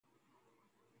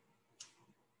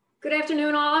Good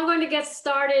afternoon, all. I'm going to get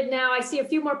started now. I see a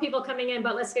few more people coming in,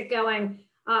 but let's get going.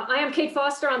 I am Kate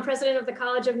Foster. I'm president of the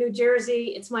College of New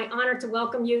Jersey. It's my honor to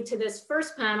welcome you to this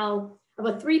first panel of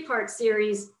a three-part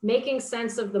series, Making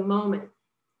Sense of the Moment.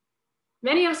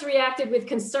 Many of us reacted with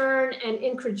concern and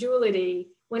incredulity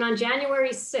when on January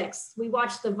 6th, we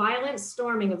watched the violent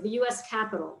storming of the US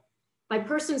Capitol by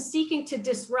persons seeking to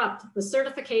disrupt the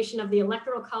certification of the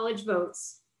Electoral College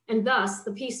votes and thus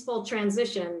the peaceful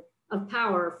transition of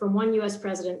power from one US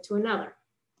president to another.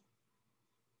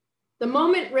 The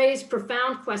moment raised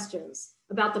profound questions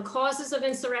about the causes of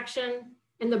insurrection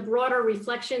and the broader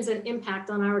reflections and impact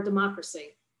on our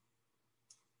democracy.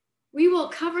 We will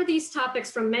cover these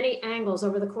topics from many angles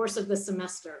over the course of the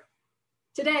semester.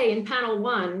 Today in panel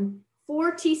one,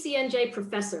 4 TCNJ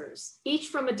professors, each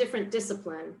from a different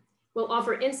discipline, will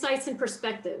offer insights and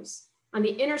perspectives on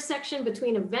the intersection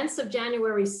between events of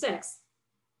January 6th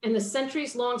and the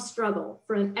centuries-long struggle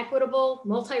for an equitable,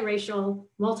 multiracial,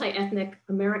 multi-ethnic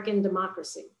American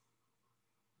democracy.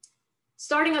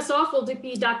 Starting us off will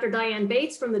be Dr. Diane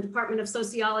Bates from the Department of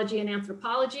Sociology and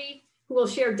Anthropology, who will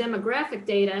share demographic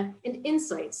data and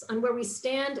insights on where we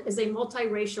stand as a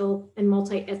multiracial and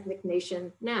multi-ethnic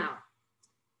nation now.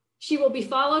 She will be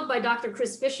followed by Dr.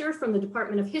 Chris Fisher from the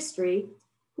Department of History,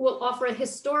 who will offer a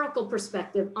historical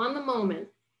perspective on the moment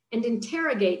and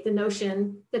interrogate the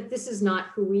notion that this is not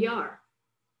who we are.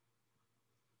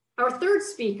 Our third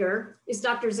speaker is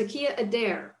Dr. Zakiya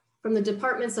Adair from the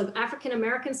Departments of African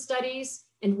American Studies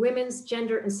and Women's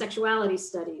Gender and Sexuality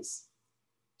Studies.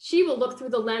 She will look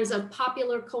through the lens of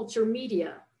popular culture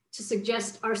media to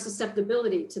suggest our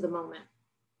susceptibility to the moment.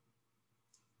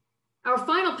 Our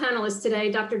final panelist today,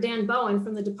 Dr. Dan Bowen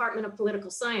from the Department of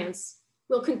Political Science,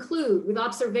 will conclude with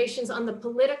observations on the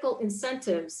political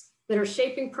incentives that are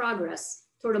shaping progress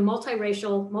toward a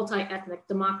multiracial, multi-ethnic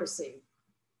democracy.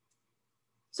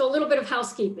 So a little bit of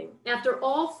housekeeping. After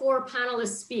all 4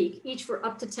 panelists speak, each for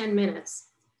up to 10 minutes,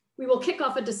 we will kick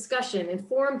off a discussion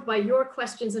informed by your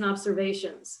questions and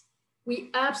observations. We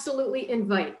absolutely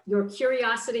invite your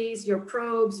curiosities, your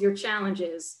probes, your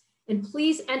challenges, and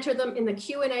please enter them in the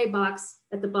Q&A box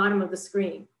at the bottom of the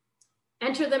screen.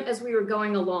 Enter them as we are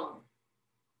going along.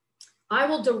 I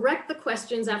will direct the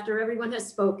questions after everyone has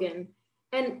spoken,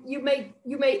 and you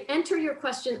may enter your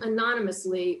question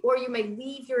anonymously, or you may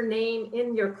leave your name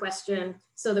in your question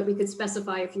so that we could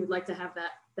specify if you'd like to have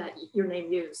your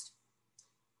name used.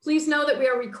 Please know that we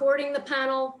are recording the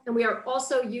panel and we are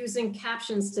also using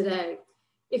captions today.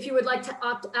 If you would like to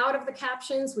opt out of the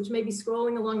captions, which may be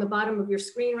scrolling along the bottom of your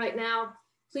screen right now,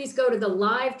 please go to the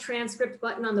live transcript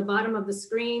button on the bottom of the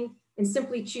screen and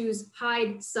simply choose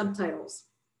hide subtitles.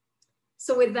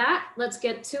 So with that, let's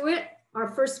get to it. Our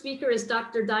first speaker is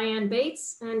Dr. Diane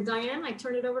Bates. And Diane, I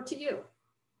turn it over to you.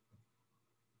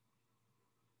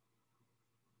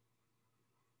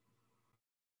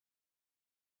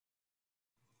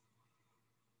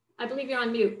 I believe you're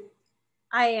on mute.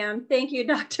 I am. Thank you,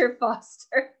 Dr.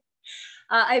 Foster.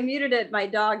 I muted it. My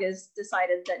dog has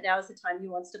decided that now is the time he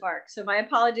wants to bark. So my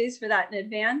apologies for that in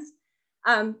advance.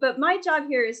 But my job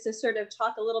here is to sort of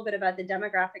talk a little bit about the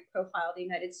demographic profile of the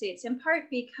United States, in part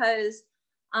because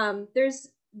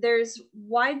there's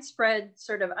widespread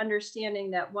sort of understanding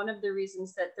that one of the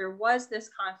reasons that there was this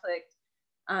conflict,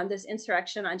 this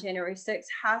insurrection on January 6th,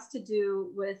 has to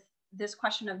do with this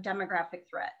question of demographic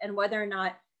threat and whether or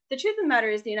not, the truth of the matter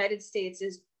is the United States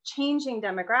is changing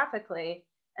demographically.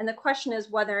 And the question is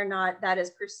whether or not that is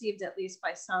perceived, at least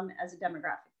by some, as a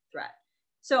demographic threat.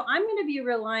 So I'm going to be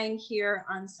relying here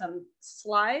on some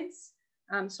slides.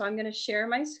 So I'm going to share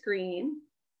my screen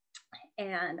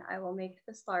and I will make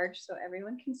this large so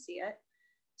everyone can see it.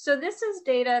 So this is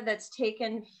data that's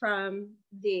taken from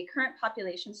the current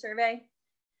population survey,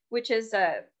 which is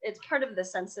it's part of the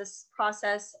census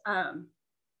process.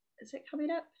 Is it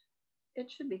coming up? It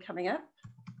should be coming up.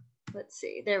 Let's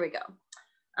see, there we go.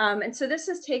 And so this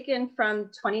is taken from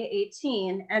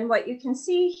 2018. And what you can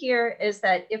see here is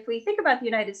that if we think about the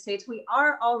United States, we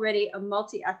are already a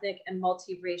multi-ethnic and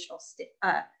multiracial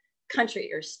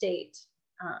country or state.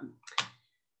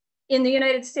 In the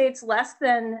United States, less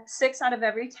than 6 out of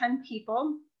every 10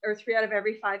 people, or 3 out of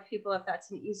every 5 people, if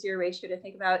that's an easier ratio to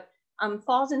think about,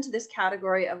 falls into this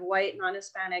category of white,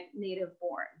 non-Hispanic, native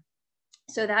born.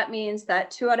 So that means that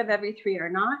 2 out of every 3 are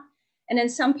not. And in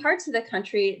some parts of the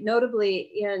country,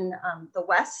 notably in the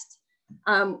West,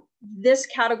 this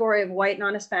category of white,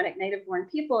 non-Hispanic, native-born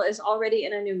people is already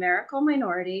in a numerical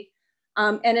minority.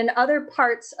 And in other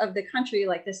parts of the country,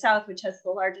 like the South, which has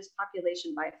the largest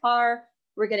population by far,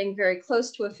 we're getting very close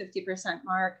to a 50%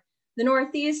 mark. The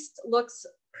Northeast looks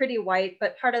pretty white,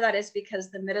 but part of that is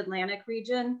because the Mid-Atlantic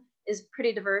region is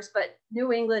pretty diverse, but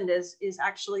New England is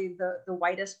actually the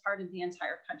whitest part of the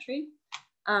entire country.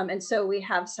 And so we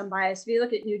have some bias. If you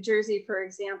look at New Jersey, for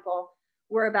example,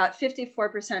 we're about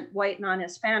 54% white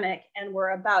non-Hispanic, and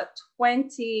we're about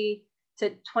 20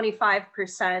 to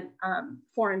 25%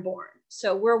 foreign born.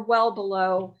 So we're well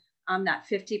below that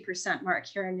 50% mark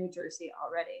here in New Jersey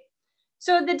already.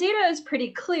 So the data is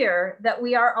pretty clear that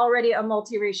we are already a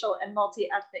multiracial and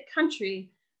multi-ethnic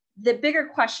country. The bigger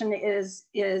question is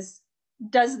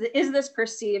this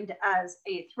perceived as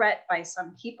a threat by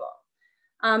some people?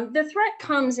 The threat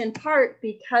comes in part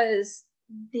because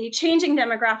the changing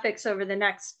demographics over the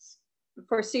next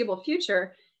foreseeable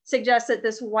future suggests that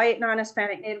this white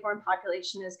non-Hispanic native-born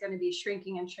population is going to be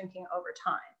shrinking and shrinking over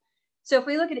time. So if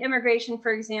we look at immigration,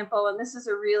 for example, and this is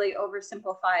a really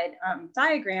oversimplified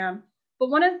diagram, but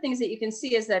one of the things that you can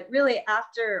see is that really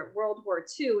after World War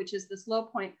II, which is this low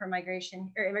point for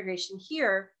migration or immigration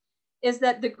here, is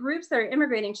that the groups that are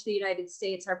immigrating to the United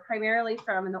States are primarily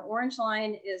from, and the orange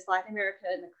line is Latin America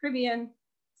and the Caribbean,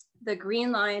 the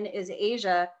green line is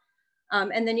Asia,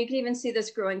 and then you can even see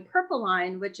this growing purple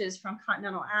line, which is from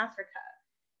continental Africa.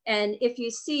 And if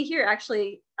you see here,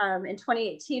 actually in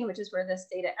 2018, which is where this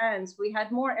data ends, we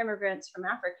had more immigrants from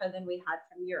Africa than we had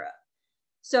from Europe.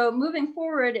 So moving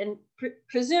forward and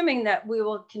presuming that we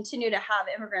will continue to have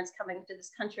immigrants coming to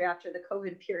this country after the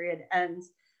COVID period ends,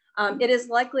 it is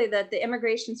likely that the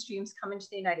immigration streams coming to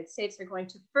the United States are going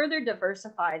to further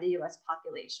diversify the US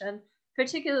population,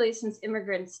 particularly since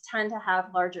immigrants tend to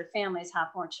have larger families, have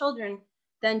more children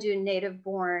than do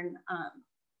native-born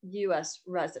US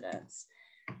residents.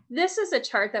 This is a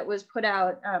chart that was put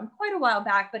out quite a while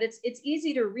back, but it's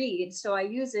easy to read, so I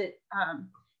use it,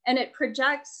 and it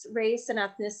projects race and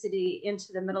ethnicity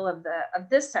into the middle of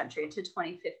this century, to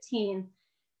 2015.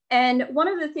 And one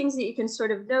of the things that you can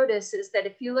sort of notice is that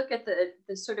if you look at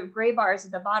the sort of gray bars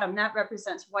at the bottom, that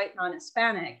represents white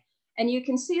non-Hispanic. And you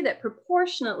can see that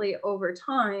proportionately over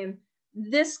time,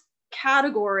 this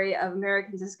category of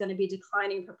Americans is going to be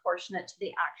declining proportionate to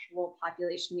the actual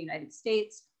population of the United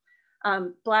States.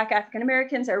 Black African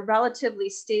Americans are relatively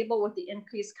stable, with the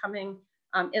increase coming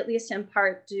at least in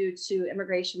part due to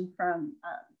immigration from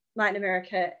Latin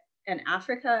America and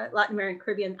Africa, Latin American,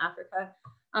 Caribbean, Africa.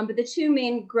 But the two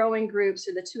main growing groups,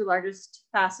 or the two largest,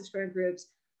 fastest growing groups,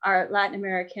 are Latin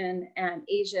American and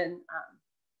Asian,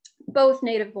 both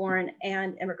native-born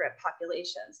and immigrant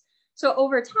populations. So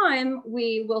over time,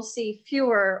 we will see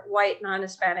fewer white,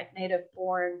 non-Hispanic,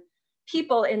 native-born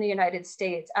people in the United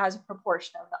States as a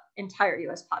proportion of the entire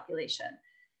US population.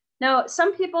 Now,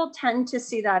 some people tend to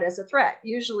see that as a threat.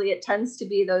 Usually it tends to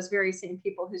be those very same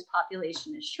people whose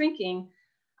population is shrinking.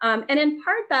 And in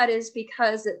part that is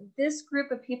because this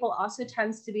group of people also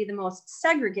tends to be the most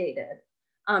segregated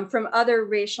from other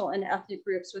racial and ethnic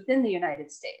groups within the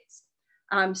United States.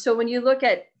 So when you look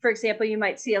at, for example, you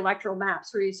might see electoral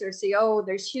maps where you sort of see, oh,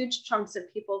 there's huge chunks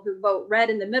of people who vote red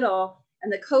in the middle,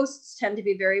 and the coasts tend to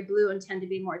be very blue and tend to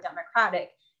be more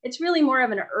democratic. It's really more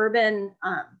of an urban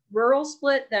rural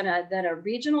split than a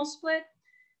regional split.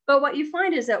 But what you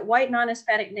find is that white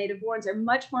non-Hispanic native-borns are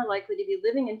much more likely to be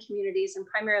living in communities and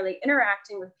primarily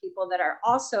interacting with people that are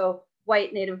also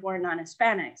white native-born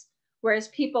non-Hispanics, whereas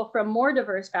people from more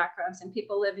diverse backgrounds and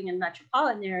people living in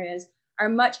metropolitan areas are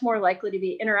much more likely to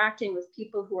be interacting with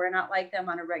people who are not like them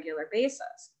on a regular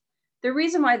basis. The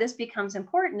reason why this becomes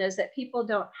important is that people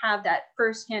don't have that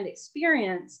firsthand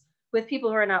experience with people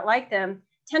who are not like them,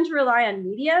 tend to rely on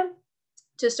media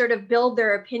to sort of build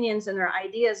their opinions and their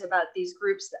ideas about these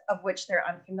groups of which they're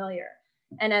unfamiliar.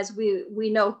 And as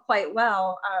we know quite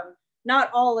well,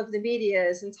 not all of the media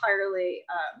is entirely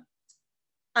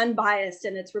unbiased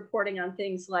in its reporting on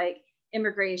things like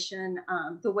immigration,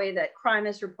 the way that crime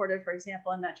is reported, for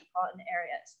example, in metropolitan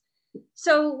areas.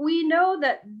 So we know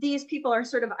that these people are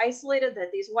sort of isolated,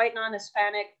 that these white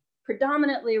non-Hispanic,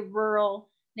 predominantly rural,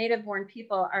 native-born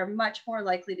people are much more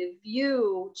likely to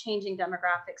view changing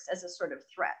demographics as a sort of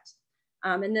threat.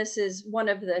 And this is one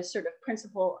of the sort of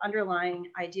principal underlying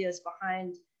ideas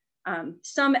behind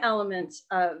some elements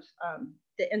of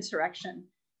the insurrection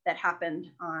that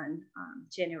happened on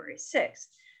January 6th.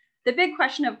 The big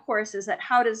question, of course, is that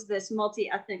how does this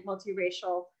multi-ethnic,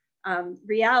 multiracial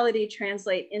reality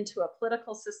translate into a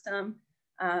political system?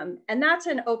 And that's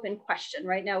an open question.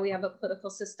 Right now, we have a political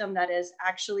system that is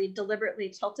actually deliberately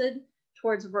tilted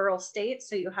towards rural states.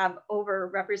 So you have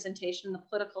over-representation in the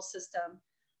political system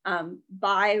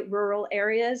by rural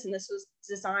areas. And this was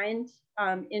designed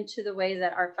into the way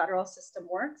that our federal system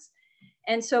works.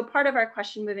 And so part of our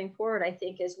question moving forward, I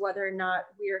think, is whether or not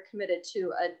we are committed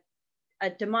to a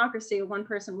democracy, a one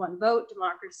person, one vote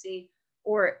democracy,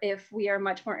 or if we are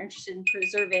much more interested in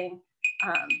preserving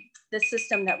the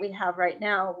system that we have right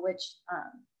now, which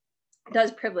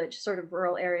does privilege sort of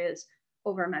rural areas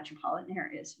over metropolitan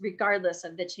areas, regardless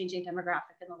of the changing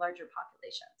demographic in the larger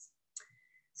populations.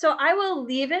 So I will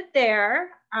leave it there,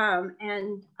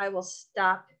 and I will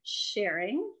stop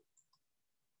sharing.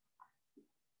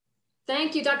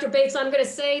 Thank you, Dr. Bates. I'm going to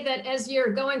say that as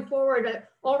you're going forward,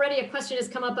 already a question has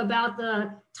come up about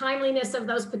the timeliness of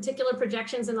those particular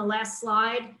projections in the last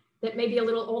slide that may be a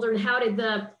little older, and how did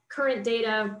the current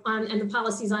data and the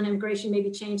policies on immigration maybe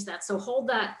change that? So hold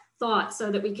that thought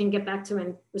so that we can get back to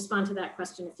and respond to that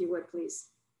question, if you would, please.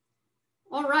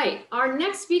 All right, our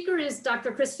next speaker is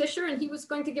Dr. Chris Fisher, and he was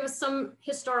going to give us some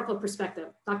historical perspective.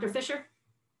 Dr. Fisher?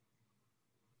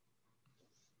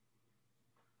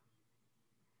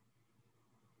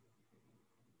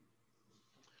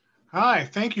 Hi,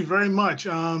 thank you very much.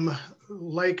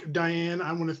 Like Diane,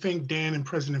 I want to thank Dan and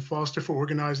President Foster for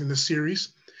organizing this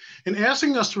series and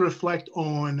asking us to reflect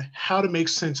on how to make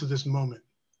sense of this moment.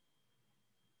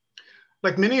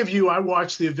 Like many of you, I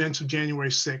watched the events of January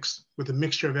 6th with a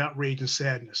mixture of outrage and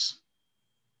sadness.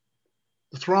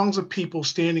 The throngs of people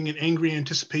standing in angry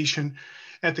anticipation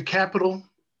at the Capitol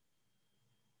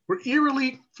were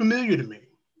eerily familiar to me.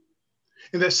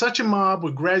 And that such a mob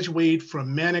would graduate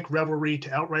from manic revelry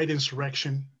to outright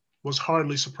insurrection was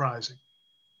hardly surprising.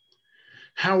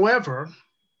 However,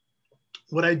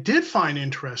 what I did find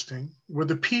interesting were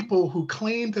the people who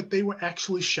claimed that they were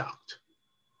actually shocked.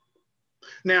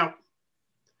 Now,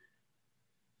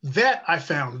 that I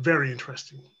found very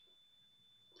interesting.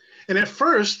 And at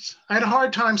first, I had a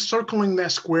hard time circling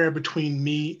that square between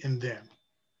me and them.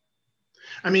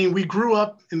 I mean, we grew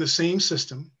up in the same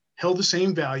system, held the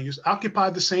same values,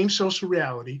 occupied the same social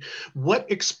reality. What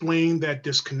explained that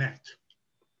disconnect?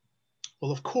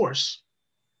 Well, of course,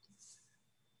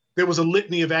 there was a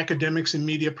litany of academics and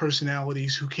media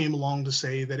personalities who came along to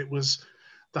say that it was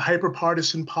the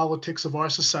hyper-partisan politics of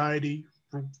our society,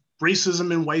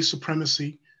 racism and white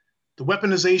supremacy, the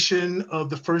weaponization of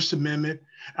the First Amendment,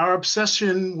 our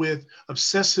obsession with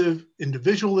obsessive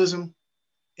individualism,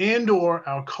 and/or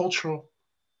our culture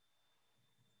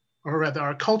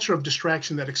of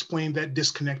distraction that explained that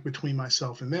disconnect between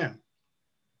myself and them.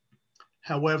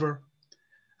 However,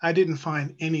 I didn't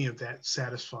find any of that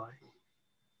satisfying.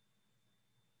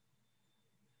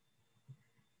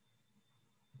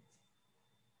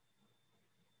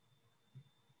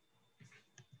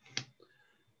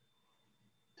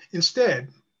 Instead,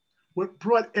 what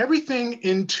brought everything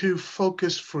into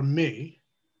focus for me,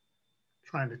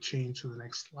 trying to change to the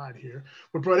next slide here,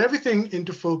 what brought everything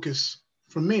into focus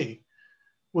for me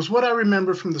was what I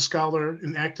remember from the scholar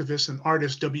and activist and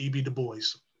artist W.E.B. Du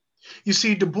Bois. You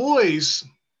see, Du Bois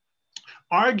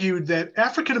argued that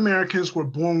African Americans were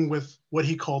born with what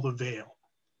he called a veil,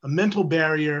 a mental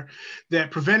barrier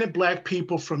that prevented Black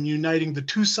people from uniting the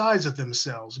two sides of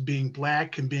themselves, being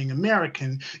Black and being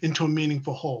American, into a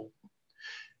meaningful whole.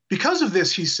 Because of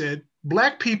this, he said,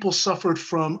 Black people suffered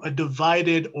from a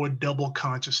divided or double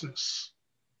consciousness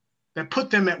that put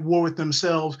them at war with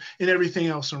themselves and everything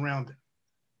else around them.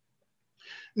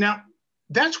 Now,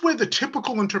 that's where the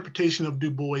typical interpretation of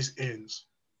Du Bois ends.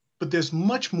 But there's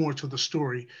much more to the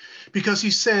story, because he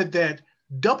said that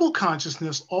double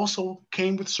consciousness also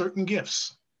came with certain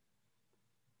gifts.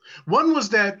 One was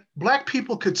that Black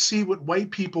people could see what white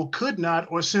people could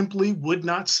not or simply would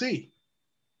not see.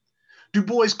 Du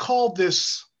Bois called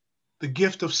this the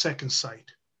gift of second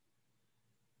sight.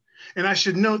 And I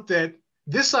should note that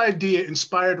this idea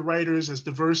inspired writers as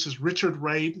diverse as Richard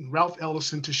Wright and Ralph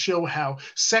Ellison to show how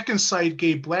second sight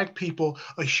gave Black people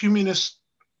a humanist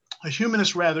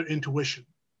intuition.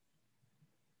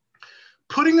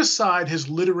 Putting aside his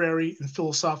literary and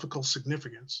philosophical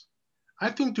significance,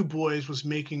 I think Du Bois was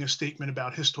making a statement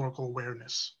about historical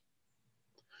awareness.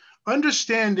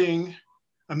 Understanding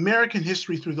American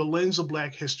history through the lens of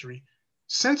Black history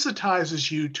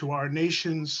sensitizes you to our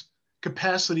nation's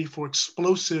capacity for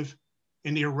explosive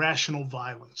and irrational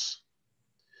violence.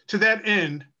 To that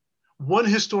end, one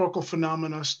historical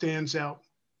phenomena stands out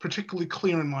particularly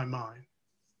clear in my mind.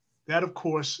 That, of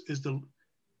course, is the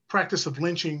practice of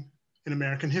lynching in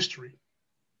American history.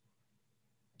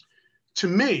 To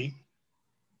me,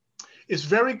 it's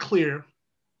very clear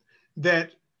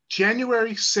that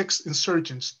January 6th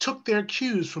insurgents took their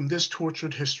cues from this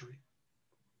tortured history.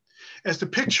 As the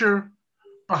picture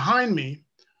behind me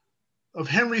of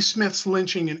Henry Smith's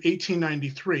lynching in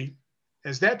 1893,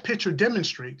 as that picture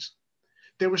demonstrates,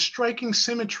 there were striking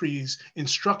symmetries in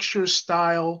structure,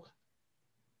 style,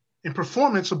 and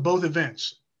performance of both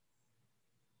events.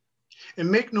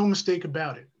 And make no mistake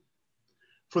about it,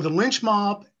 For the lynch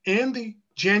mob and the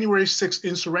January 6th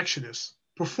insurrectionists,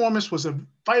 performance was a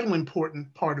vital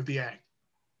important part of the act.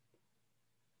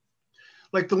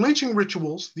 Like the lynching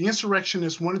rituals, the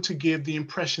insurrectionists wanted to give the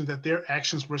impression that their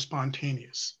actions were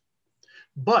spontaneous.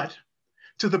 But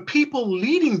to the people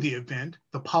leading the event,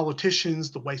 the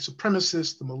politicians, the white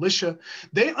supremacists, the militia,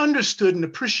 they understood and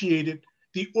appreciated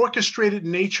the orchestrated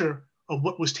nature of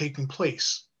what was taking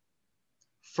place.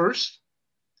 First,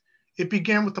 it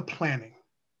began with the planning,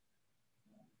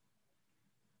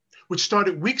 which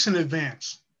started weeks in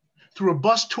advance through a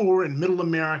bus tour in Middle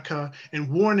America and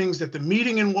warnings that the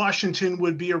meeting in Washington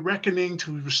would be a reckoning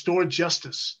to restore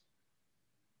justice.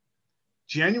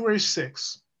 January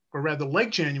 6th, or rather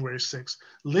like January 6th,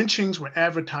 lynchings were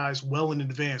advertised well in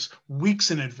advance,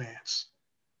 weeks in advance,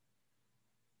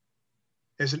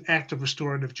 as an act of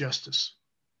restorative justice.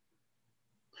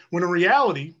 When in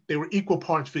reality, they were equal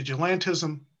parts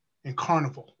vigilantism and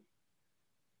carnival.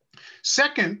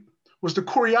 Second was the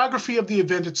choreography of the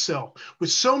event itself.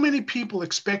 With so many people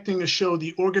expecting a show,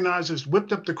 the organizers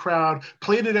whipped up the crowd,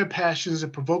 played to their passions,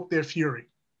 and provoked their fury.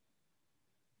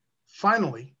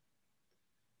 Finally,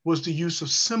 was the use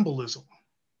of symbolism.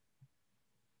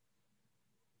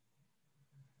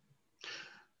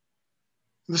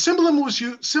 The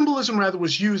symbolism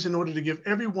was used in order to give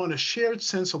everyone a shared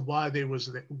sense of why they were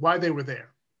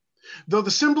there. Though the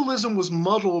symbolism was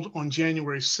muddled on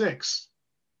January 6th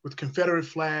with Confederate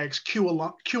flags,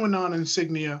 QAnon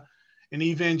insignia, and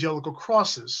evangelical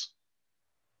crosses,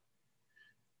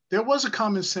 there was a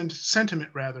common sentiment,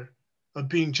 rather, of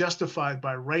being justified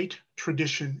by right,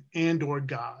 tradition, and/or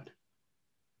God.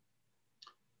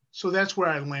 So that's where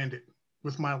I landed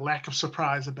with my lack of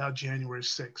surprise about January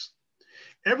 6th.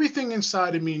 Everything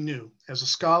inside of me knew, as a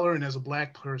scholar and as a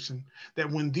Black person, that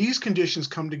when these conditions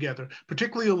come together,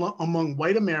 particularly among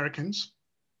white Americans,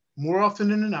 more often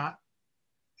than not,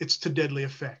 it's to deadly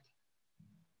effect.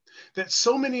 That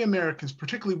so many Americans,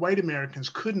 particularly white Americans,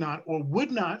 could not or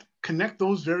would not connect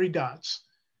those very dots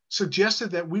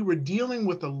suggested that we were dealing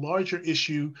with a larger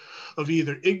issue of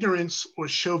either ignorance or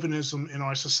chauvinism in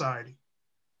our society.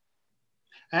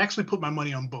 I actually put my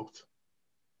money on both.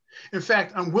 In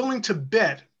fact, I'm willing to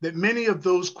bet that many of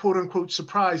those quote unquote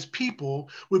surprised people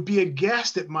would be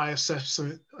aghast at my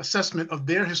assessment of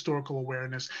their historical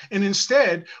awareness and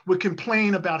instead would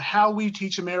complain about how we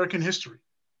teach American history.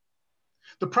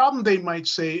 The problem, they might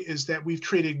say, is that we've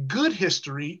traded good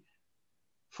history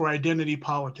for identity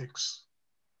politics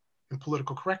and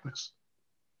political correctness.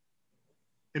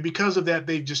 And because of that,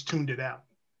 they've just tuned it out.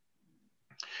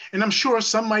 And I'm sure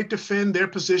some might defend their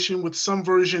position with some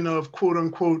version of quote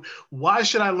unquote, why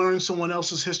should I learn someone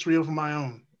else's history over my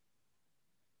own?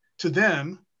 To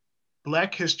them,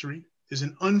 Black history is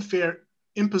an unfair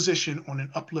imposition on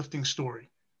an uplifting story.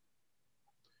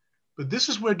 But this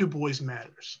is where Du Bois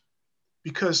matters,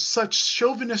 because such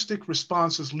chauvinistic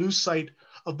responses lose sight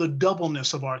of the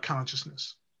doubleness of our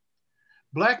consciousness.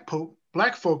 Black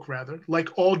folk, like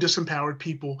all disempowered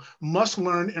people, must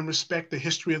learn and respect the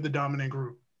history of the dominant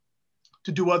group.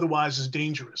 To do otherwise is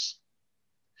dangerous.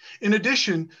 In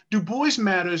addition, Du Bois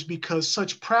matters because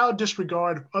such proud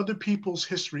disregard of other people's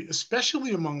history,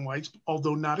 especially among whites,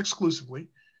 although not exclusively,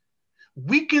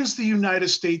 weakens the United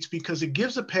States because it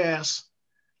gives a pass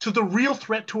to the real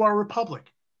threat to our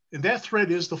republic. And that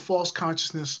threat is the false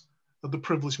consciousness of the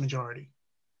privileged majority.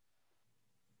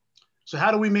 So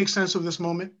how do we make sense of this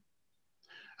moment?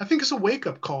 I think it's a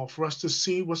wake-up call for us to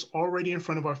see what's already in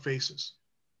front of our faces.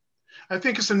 I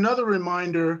think it's another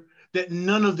reminder that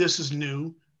none of this is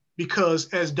new because,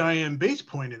 as Diane Bates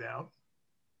pointed out,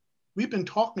 we've been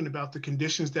talking about the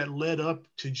conditions that led up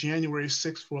to January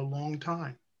 6th for a long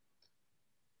time.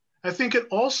 I think it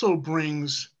also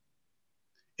brings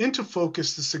into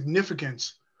focus the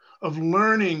significance of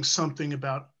learning something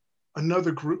about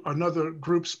another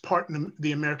group's part in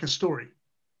the American story.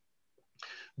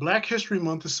 Black History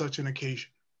Month is such an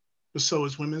occasion, but so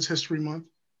is Women's History Month,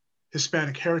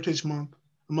 Hispanic Heritage Month,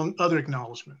 among other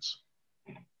acknowledgements.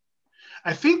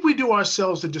 I think we do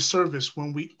ourselves a disservice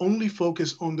when we only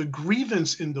focus on the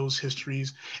grievance in those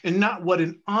histories and not what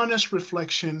an honest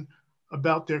reflection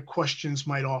about their questions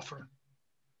might offer.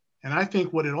 And I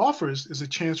think what it offers is a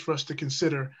chance for us to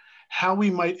consider how we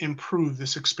might improve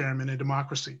this experiment in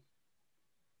democracy.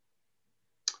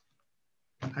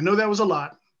 I know that was a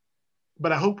lot,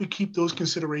 but I hope we keep those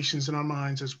considerations in our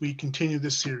minds as we continue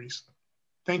this series.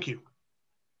 Thank you.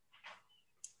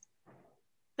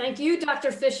 Thank you,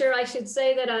 Dr. Fisher. I should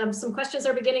say that some questions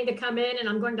are beginning to come in and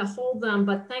I'm going to hold them,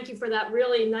 but thank you for that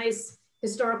really nice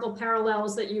historical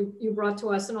parallels that you brought to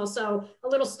us, and also a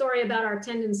little story about our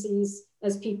tendencies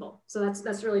as people. So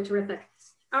that's really terrific.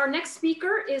 Our next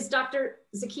speaker is Dr.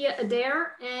 Zakiya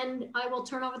Adair, and I will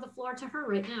turn over the floor to her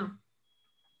right now.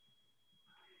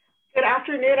 Good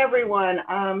afternoon, everyone.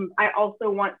 I also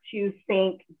want to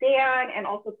thank Dan and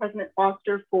also President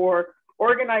Foster for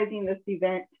organizing this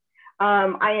event.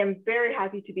 I am very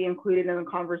happy to be included in the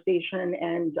conversation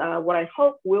and what I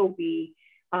hope will be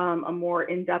a more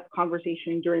in-depth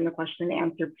conversation during the question and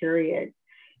answer period.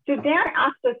 So Dan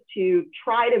asked us to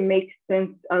try to make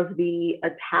sense of the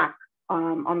attack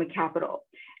on the Capitol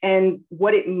and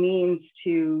what it means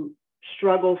to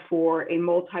struggle for a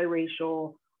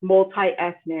multiracial,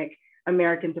 multi-ethnic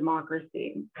American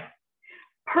democracy.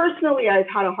 Personally, I've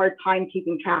had a hard time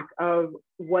keeping track of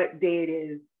what day it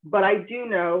is, but I do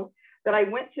know that I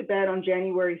went to bed on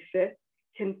January 5th,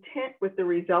 content with the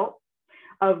results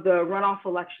of the runoff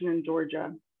election in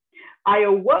Georgia. I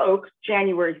awoke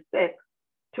January 6th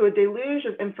to a deluge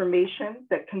of information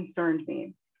that concerned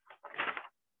me.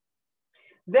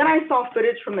 Then I saw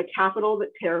footage from the Capitol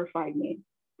that terrified me.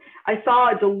 I saw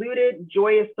a diluted,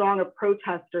 joyous song of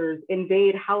protesters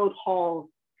invade hallowed halls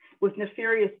with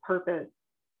nefarious purpose.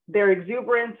 Their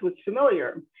exuberance was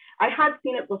familiar. I had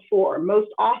seen it before, most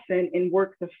often in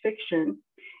works of fiction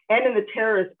and in the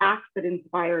terrorist acts that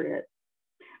inspired it.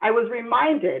 I was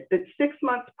reminded that 6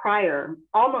 months prior,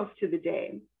 almost to the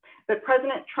day, that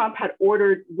President Trump had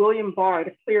ordered William Barr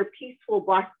to clear peaceful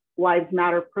Black Lives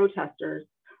Matter protesters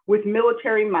with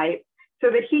military might so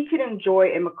that he could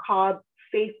enjoy a macabre,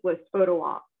 faceless photo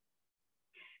op.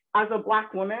 As a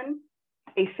Black woman,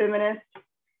 a feminist,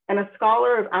 and a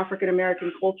scholar of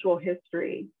African-American cultural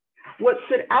history, what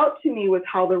stood out to me was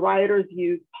how the rioters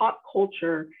used pop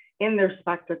culture in their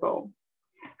spectacle.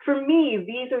 For me,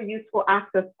 these are useful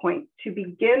access points to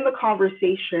begin the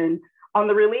conversation on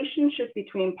the relationship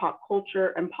between pop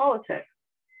culture and politics.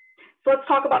 So let's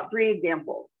talk about 3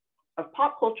 examples of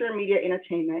pop culture and media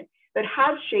entertainment that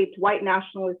have shaped white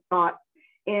nationalist thought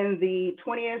in the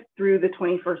 20th through the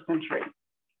 21st century.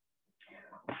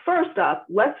 First up,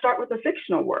 let's start with a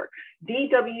fictional work,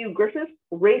 D.W. Griffith's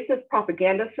racist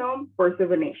propaganda film, Birth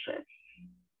of a Nation.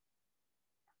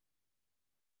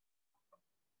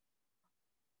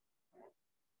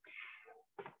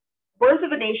 Birth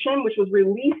of a Nation, which was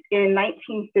released in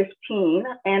 1915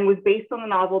 and was based on the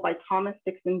novel by Thomas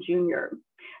Dixon Jr.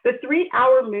 The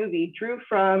 3-hour movie drew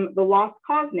from the Lost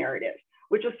Cause narrative,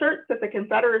 which asserts that the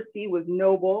Confederacy was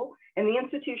noble and the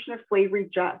institution of slavery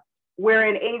just,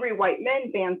 wherein angry white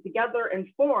men band together and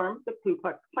formed the Ku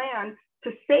Klux Klan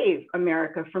to save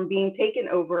America from being taken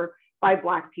over by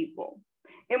Black people.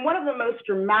 In one of the most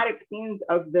dramatic scenes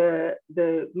of the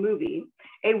movie,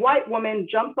 a white woman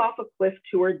jumps off a cliff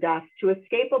to her death to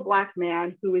escape a Black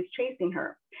man who is chasing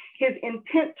her. His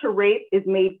intent to rape is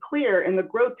made clear in the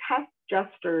grotesque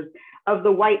gestures of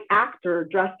the white actor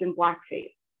dressed in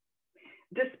blackface.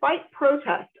 Despite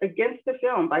protests against the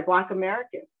film by Black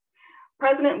Americans,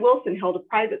 President Wilson held a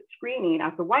private screening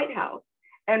at the White House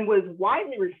and was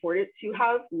widely reported to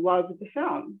have loved the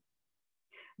film.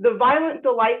 The violent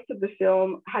delights of the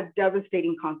film had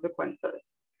devastating consequences.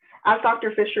 As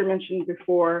Dr. Fisher mentioned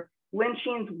before,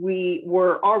 lynchings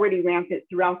were already rampant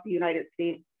throughout the United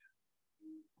States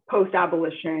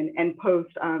post-abolition and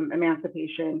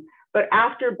post-emancipation. But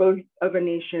after Birth of a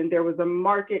Nation, there was a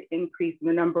marked increase in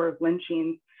the number of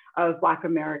lynchings of Black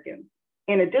Americans.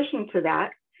 In addition to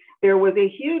that, there was a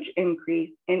huge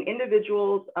increase in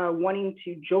individuals wanting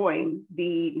to join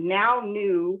the now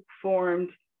new formed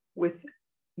with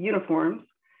uniforms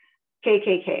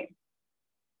KKK.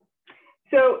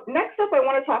 So next up, I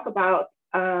want to talk about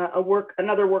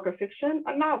another work of fiction,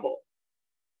 a novel.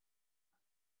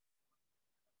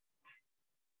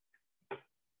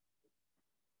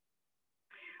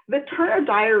 The Turner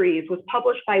Diaries was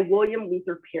published by William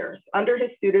Luther Pierce under his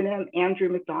pseudonym Andrew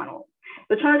MacDonald.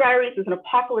 The Turner Diaries is an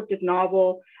apocalyptic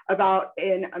novel about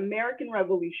an American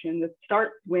revolution that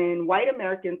starts when white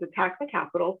Americans attack the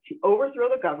Capitol to overthrow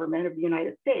the government of the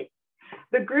United States.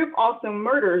 The group also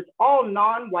murders all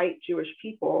non-white Jewish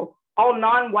people, all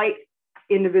non-white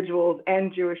individuals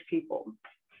and Jewish people.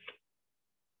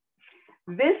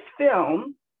 This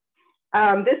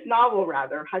novel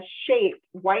rather, has shaped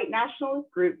white nationalist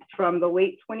groups from the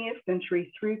late 20th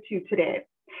century through to today.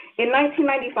 In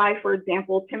 1995, for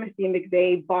example, Timothy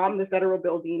McVeigh bombed the federal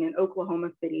building in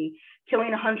Oklahoma City,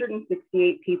 killing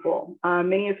 168 people,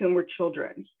 many of whom were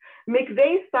children.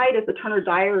 McVeigh cited the Turner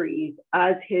Diaries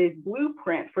as his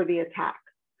blueprint for the attack.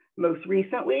 Most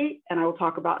recently, and I will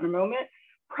talk about in a moment,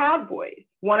 Proud Boys,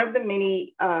 one of the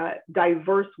many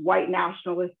diverse white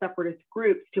nationalist separatist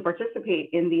groups to participate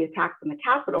in the attacks on the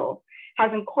Capitol,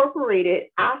 has incorporated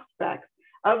aspects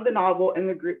of the novel and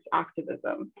the group's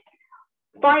activism.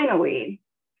 Finally,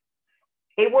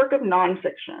 a work of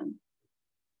nonfiction.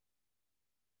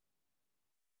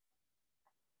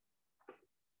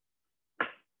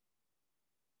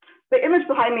 The image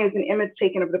behind me is an image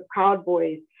taken of the Proud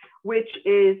Boys, which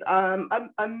is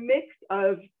a mix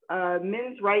of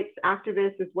men's rights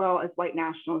activists as well as white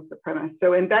nationalist supremacists.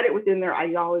 So embedded within their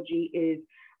ideology is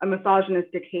a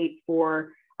misogynistic hate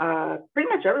for pretty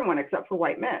much everyone except for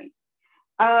white men.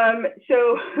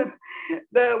 So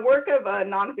the work of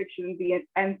nonfiction, the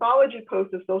anthology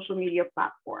posts a social media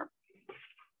platform.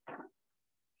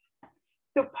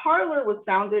 So Parler was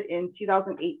founded in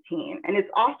 2018, and it's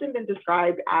often been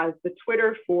described as the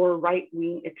Twitter for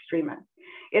right-wing extremists.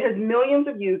 It has millions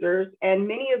of users, and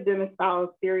many of them espouse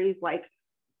theories like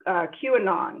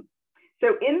QAnon.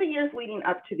 So in the years leading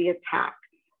up to the attack,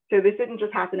 so this didn't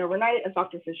just happen overnight, as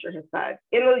Dr. Fisher has said.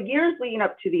 In the years leading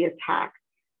up to the attack,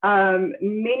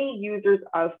 many users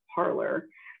of Parler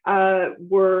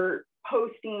were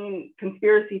posting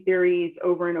conspiracy theories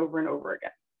over and over and over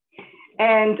again.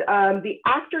 And the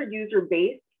actor user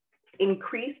base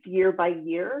increased year by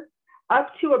year,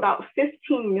 up to about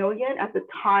 15 million at the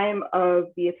time of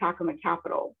the attack on the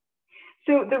Capitol.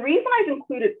 So the reason I've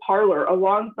included Parler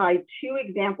alongside two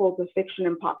examples of fiction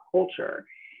and pop culture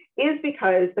is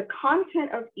because the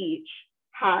content of each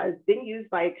has been used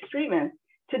by extremists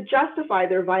to justify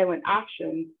their violent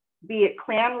actions, be it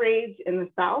Klan raids in the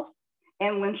South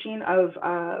and lynching of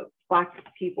Black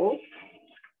people,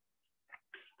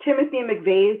 Timothy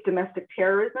McVeigh's domestic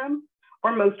terrorism,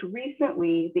 or most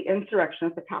recently, the insurrection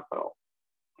at the Capitol.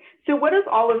 So what does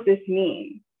all of this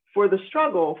mean for the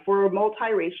struggle for a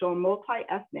multiracial,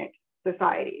 multi-ethnic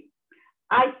society?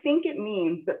 I think it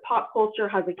means that pop culture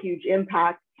has a huge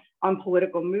impact on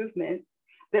political movements,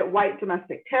 that white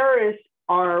domestic terrorists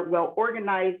are well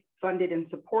organized, funded, and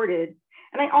supported.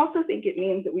 And I also think it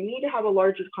means that we need to have a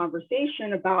larger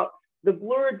conversation about the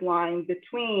blurred line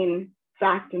between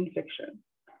fact and fiction.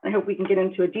 I hope we can get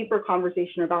into a deeper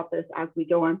conversation about this as we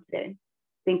go on today.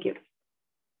 Thank you.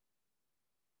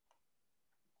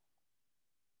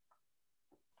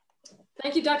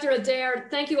 Thank you, Dr. Adair.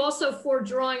 Thank you also for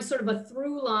drawing sort of a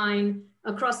through line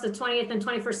across the 20th and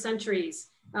 21st centuries.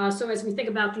 So as we think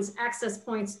about these access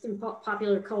points through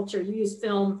popular culture, you use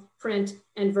film, print,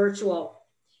 and virtual.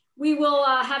 We will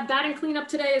have batting cleanup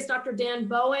today as Dr. Dan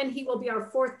Bowen. He will be our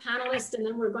fourth panelist, and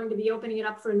then we're going to be opening it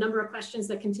up for a number of questions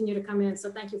that continue to come in.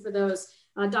 So thank you for those.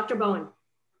 Dr. Bowen.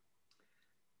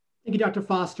 Thank you, Dr.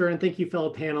 Foster, and thank you,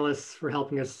 fellow panelists, for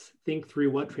helping us think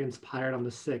through what transpired on the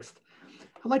 6th.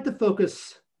 I'd like to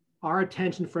focus our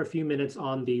attention for a few minutes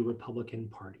on the Republican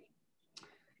Party.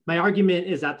 My argument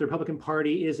is that the Republican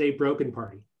Party is a broken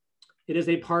party. It is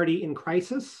a party in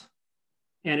crisis,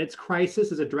 and its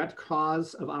crisis is a direct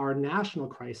cause of our national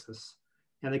crisis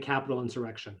and the Capitol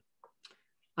insurrection.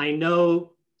 I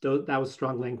know that was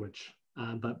strong language,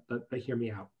 but hear me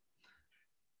out.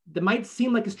 That might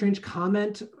seem like a strange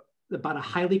comment about a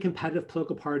highly competitive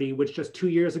political party, which just 2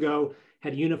 years ago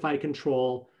had unified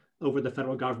control over the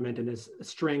federal government and its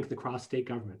strength across state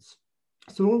governments.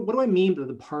 So what do I mean that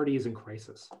the party is in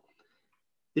crisis?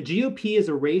 The GOP is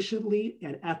a racially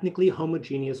and ethnically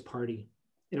homogeneous party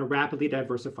in a rapidly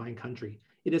diversifying country.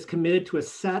 It is committed to a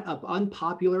set of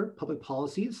unpopular public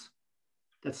policies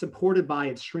that's supported by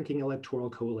its shrinking electoral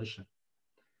coalition.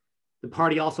 The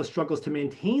party also struggles to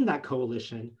maintain that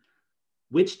coalition,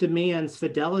 which demands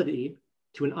fidelity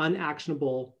to an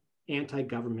unactionable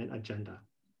anti-government agenda.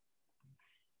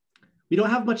 We don't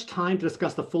have much time to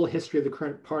discuss the full history of the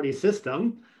current party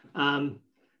system,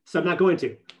 so I'm not going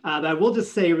to. But I will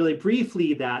just say really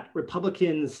briefly that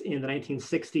Republicans in the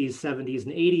 1960s, 70s,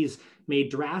 and 80s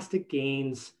made drastic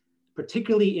gains,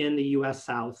 particularly in the US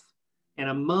South and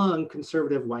among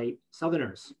conservative white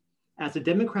Southerners. As the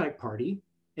Democratic Party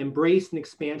embraced an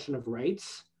expansion of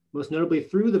rights, most notably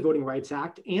through the Voting Rights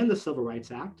Act and the Civil Rights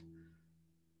Act,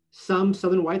 some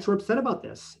Southern whites were upset about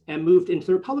this and moved into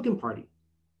the Republican Party,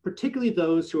 particularly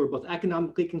those who are both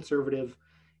economically conservative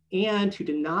and who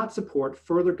did not support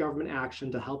further government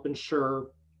action to help ensure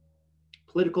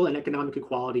political and economic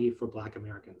equality for Black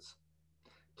Americans.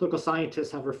 Political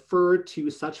scientists have referred to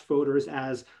such voters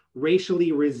as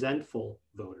racially resentful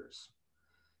voters.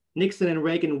 Nixon and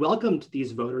Reagan welcomed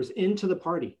these voters into the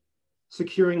party,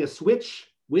 securing a switch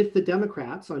with the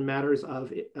Democrats on matters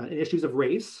of issues of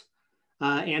race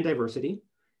and diversity,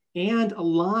 and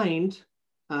aligned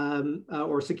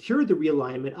or secured the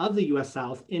realignment of the US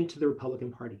South into the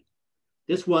Republican Party.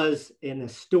 This was an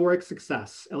historic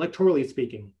success, electorally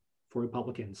speaking, for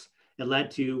Republicans. It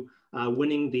led to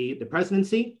winning the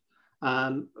presidency,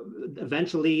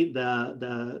 eventually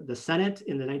the Senate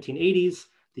in the 1980s,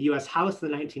 the US House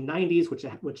in the 1990s,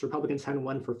 which Republicans hadn't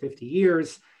won for 50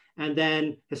 years, and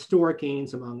then historic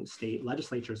gains among state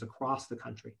legislatures across the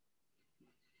country.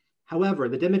 However,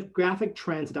 the demographic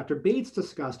trends that Dr. Bates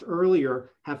discussed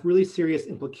earlier have really serious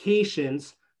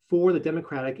implications for the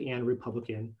Democratic and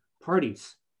Republican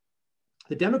parties.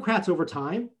 The Democrats over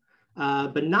time,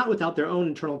 but not without their own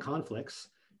internal conflicts,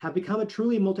 have become a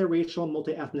truly multiracial,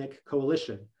 multi-ethnic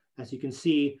coalition, as you can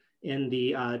see in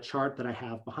the chart that I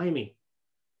have behind me.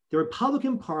 The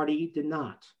Republican Party did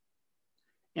not,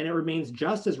 and it remains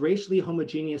just as racially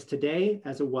homogeneous today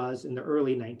as it was in the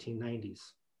early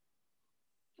 1990s.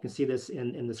 You can see this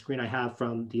in the screen I have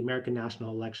from the American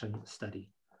National Election Study.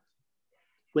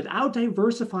 Without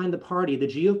diversifying the party, the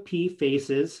GOP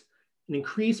faces an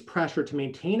increased pressure to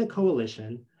maintain a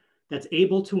coalition that's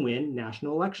able to win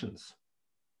national elections.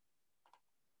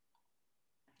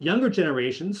 Younger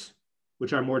generations,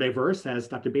 which are more diverse, as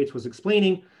Dr. Bates was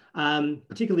explaining,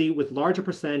 particularly with larger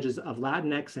percentages of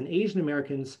Latinx and Asian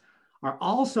Americans, are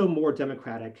also more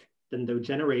democratic than the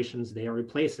generations they are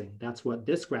replacing. That's what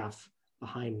this graph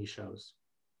behind me shows.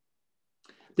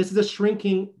 This is a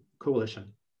shrinking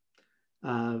coalition.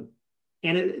 And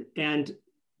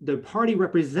the party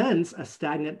represents a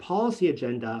stagnant policy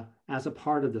agenda as a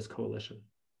part of this coalition.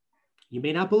 You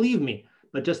may not believe me,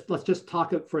 but let's just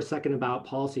talk for a second about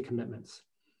policy commitments.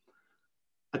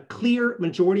 A clear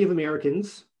majority of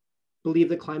Americans believe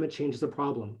that climate change is a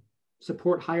problem,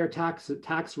 support higher tax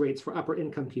rates for upper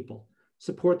income people,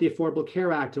 support the Affordable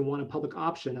Care Act and want a public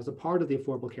option as a part of the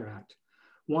Affordable Care Act,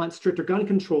 want stricter gun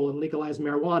control and legalize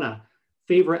marijuana,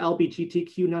 favor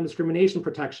LGBTQ non-discrimination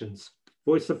protections,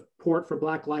 voice support for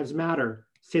Black Lives Matter,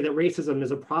 say that racism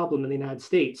is a problem in the United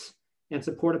States, and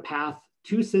support a path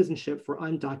to citizenship for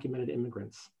undocumented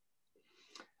immigrants.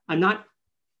 I'm not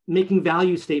making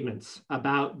value statements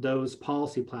about those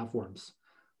policy platforms.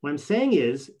 What I'm saying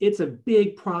is it's a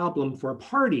big problem for a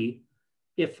party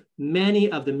if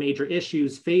many of the major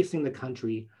issues facing the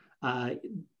country,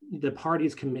 the party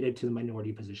is committed to the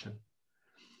minority position.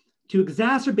 To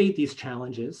exacerbate these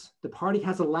challenges, the party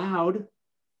has allowed, or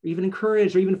even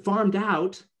encouraged, or even farmed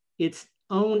out its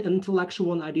own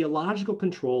intellectual and ideological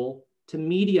control to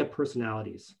media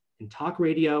personalities in talk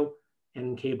radio and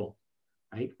in cable,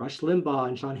 right? Rush Limbaugh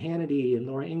and Sean Hannity and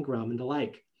Laura Ingraham and the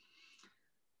like.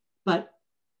 But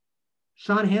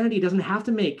Sean Hannity doesn't have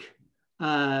to make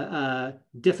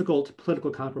difficult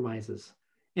political compromises.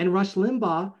 And Rush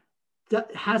Limbaugh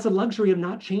has the luxury of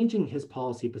not changing his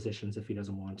policy positions if he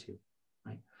doesn't want to,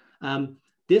 right?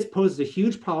 This poses a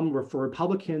huge problem for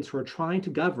Republicans who are trying to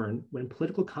govern when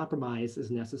political compromise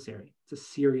is necessary. It's a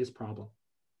serious problem.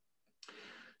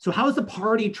 So how has the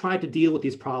party tried to deal with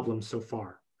these problems so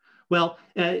far? Well,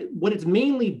 what it's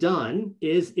mainly done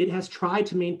is it has tried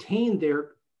to maintain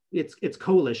its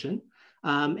coalition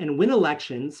and win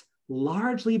elections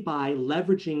largely by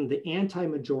leveraging the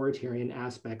anti-majoritarian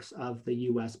aspects of the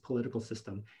US political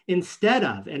system instead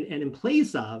of, and in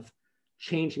place of,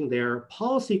 changing their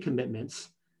policy commitments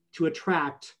to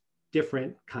attract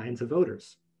different kinds of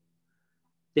voters.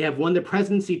 They have won the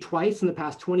presidency twice in the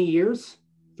past 20 years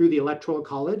through the Electoral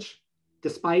College,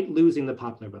 despite losing the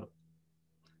popular vote.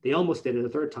 They almost did it a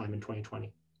third time in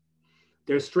 2020.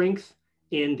 Their strength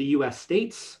in the US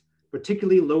states,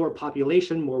 particularly lower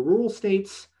population, more rural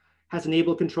states, has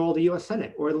enabled control of the US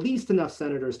Senate, or at least enough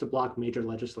senators to block major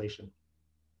legislation.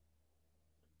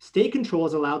 State control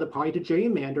has allowed the party to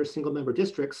gerrymander single-member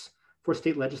districts for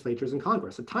state legislatures and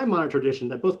Congress, a time-honored tradition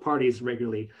that both parties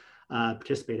regularly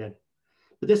participate in.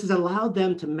 But this has allowed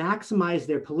them to maximize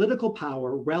their political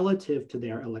power relative to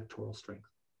their electoral strength.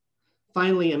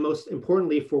 Finally, and most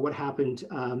importantly for what happened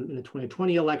in the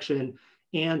 2020 election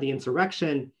and the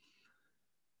insurrection,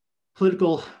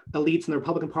 political elites in the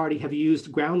Republican Party have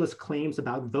used groundless claims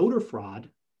about voter fraud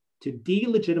to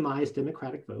delegitimize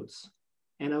Democratic votes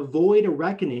and avoid a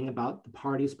reckoning about the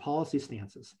party's policy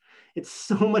stances. It's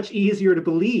so much easier to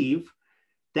believe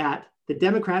that the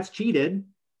Democrats cheated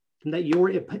and that your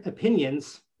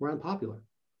opinions were unpopular.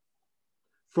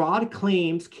 Fraud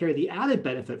claims carry the added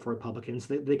benefit for Republicans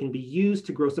that they can be used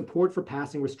to grow support for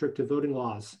passing restrictive voting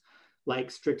laws, like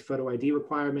strict photo ID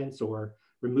requirements or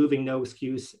removing no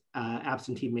excuse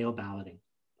absentee mail balloting.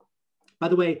 By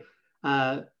the way,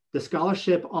 the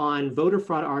scholarship on voter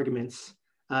fraud arguments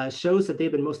shows that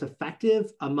they've been most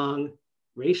effective among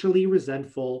racially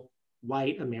resentful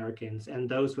white Americans and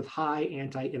those with high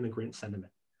anti-immigrant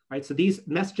sentiment, right? So these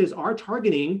messages are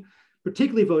targeting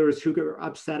particularly voters who are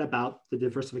upset about the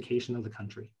diversification of the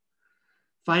country.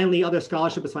 Finally, other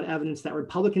scholarship has found evidence that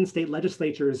Republican state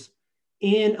legislatures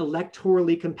in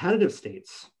electorally competitive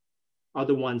states are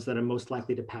the ones that are most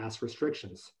likely to pass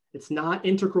restrictions. It's not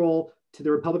integral to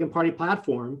the Republican Party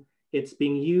platform. It's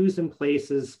being used in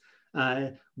places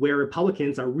where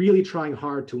Republicans are really trying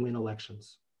hard to win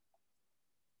elections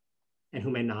and who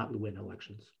may not win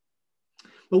elections.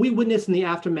 What we witnessed in the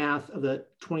aftermath of the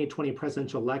 2020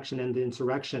 presidential election and the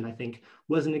insurrection, I think,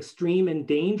 was an extreme and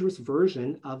dangerous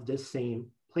version of this same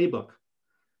playbook.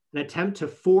 An attempt to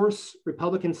force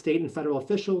Republican state and federal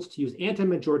officials to use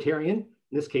anti-majoritarian, in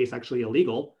this case actually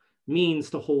illegal, means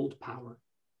to hold power.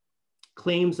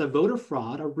 Claims of voter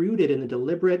fraud are rooted in the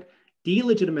deliberate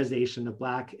delegitimization of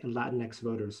Black and Latinx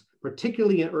voters,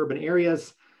 particularly in urban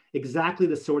areas, exactly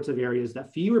the sorts of areas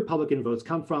that few Republican votes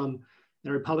come from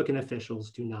and Republican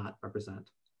officials do not represent.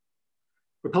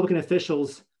 Republican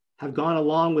officials have gone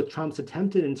along with Trump's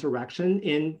attempted insurrection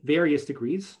in various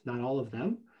degrees, not all of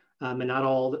them, and not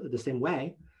all the same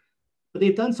way. But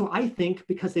they've done so, I think,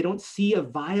 because they don't see a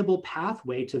viable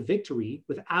pathway to victory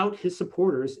without his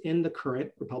supporters in the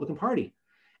current Republican Party.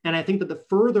 And I think that the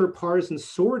further partisan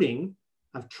sorting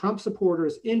of Trump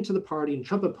supporters into the party and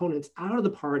Trump opponents out of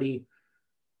the party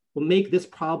will make this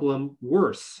problem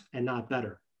worse and not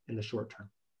better in the short term.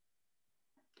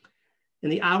 In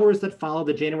the hours that followed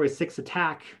the January 6th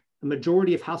attack, a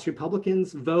majority of House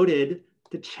Republicans voted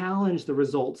to challenge the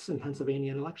results in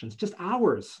Pennsylvania elections, just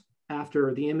hours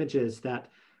after the images that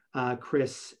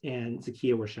Chris and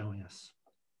Zakiya were showing us.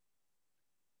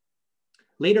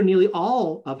 Later, nearly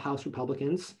all of House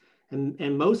Republicans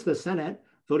and most of the Senate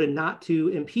voted not to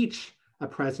impeach a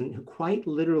president who quite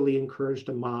literally encouraged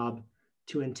a mob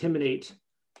to intimidate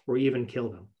or even kill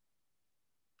them.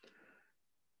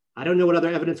 I don't know what other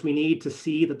evidence we need to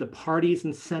see that the party's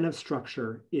incentive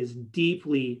structure is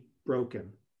deeply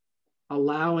broken,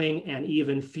 allowing and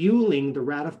even fueling the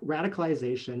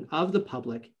radicalization of the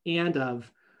public and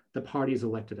of the party's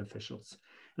elected officials.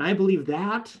 And I believe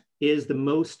that is the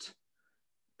most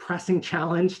pressing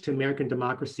challenge to American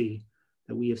democracy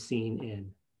that we have seen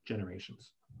in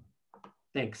generations.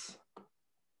 Thanks.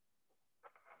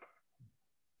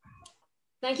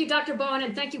 Thank you, Dr. Bowen,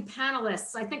 and thank you,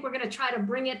 panelists. I think we're going to try to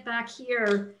bring it back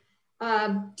here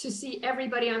to see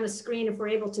everybody on the screen if we're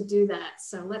able to do that.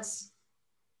 So are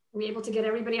we able to get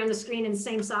everybody on the screen in the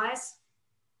same size?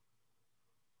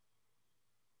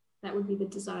 That would be the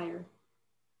desire.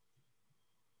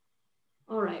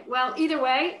 All right, well, either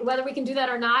way, whether we can do that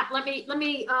or not, let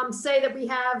me say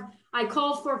that I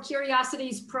called for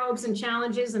curiosities, probes, and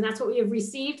challenges, and that's what we have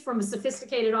received from a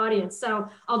sophisticated audience. So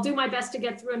I'll do my best to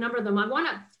get through a number of them. I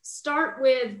wanna start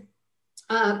with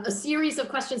a series of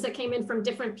questions that came in from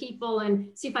different people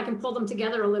and see if I can pull them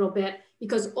together a little bit,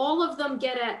 because all of them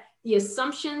get at the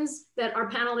assumptions that our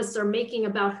panelists are making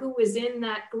about who was in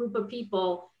that group of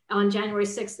people on January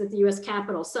 6th at the US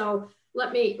Capitol. So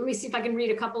let me see if I can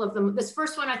read a couple of them. This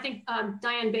first one, I think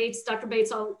Diane Bates, Dr.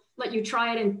 Bates, I'll let you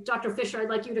try it. And Dr. Fisher, I'd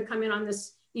like you to come in on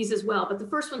these as well. But the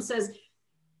first one says,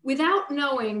 without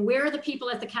knowing where the people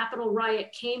at the Capitol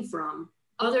riot came from,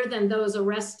 other than those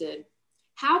arrested,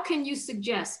 how can you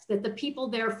suggest that the people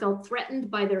there felt threatened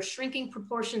by their shrinking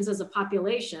proportions as a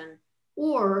population,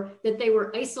 or that they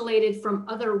were isolated from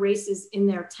other races in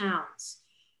their towns?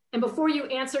 And before you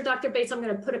answer, Dr. Bates, I'm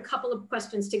going to put a couple of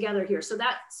questions together here. So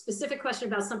that specific question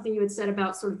about something you had said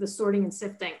about sort of the sorting and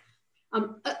sifting.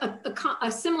 A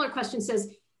similar question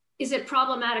says, is it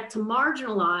problematic to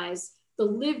marginalize the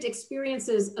lived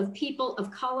experiences of people of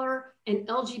color and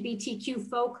LGBTQ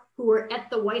folk who were at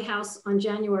the White House on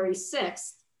January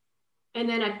 6th? And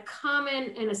then a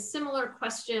common and a similar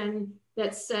question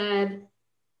that said,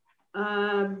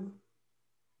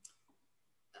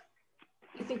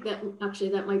 I think that actually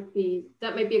that might be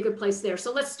a good place there.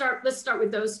 So let's start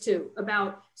with those two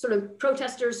about sort of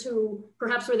protesters who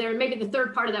perhaps were there. And maybe the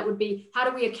third part of that would be, how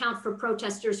do we account for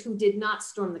protesters who did not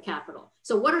storm the Capitol?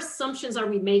 So what assumptions are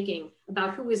we making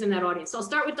about who is in that audience? So I'll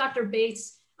start with Dr.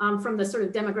 Bates from the sort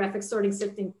of demographic sorting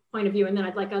sifting point of view, and then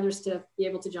I'd like others to be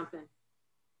able to jump in.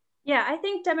 Yeah, I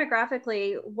think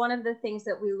demographically, one of the things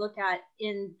that we look at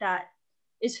in that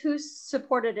is who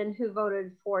supported and who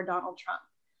voted for Donald Trump.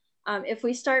 If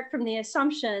we start from the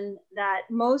assumption that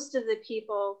most of the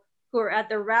people who were at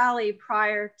the rally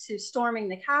prior to storming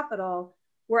the Capitol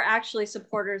were actually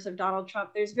supporters of Donald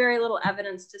Trump, there's very little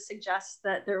evidence to suggest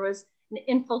that there was an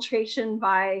infiltration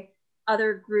by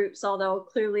other groups, although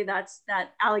clearly that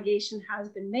allegation has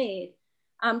been made.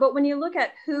 But when you look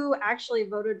at who actually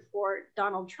voted for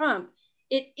Donald Trump,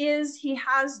 he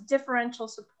has differential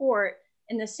support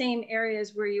in the same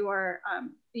areas where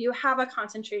you have a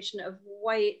concentration of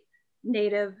white,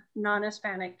 Native,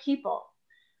 non-Hispanic people.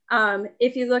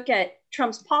 If you look at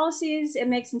Trump's policies, it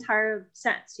makes entire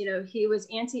sense. You know, he was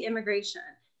anti-immigration.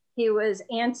 He was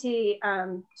anti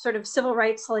sort of civil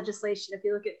rights legislation. If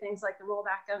you look at things like the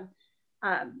rollback of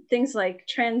things like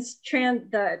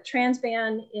the trans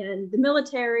ban in the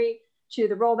military, to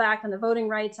the rollback on the Voting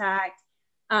Rights Act,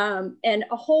 and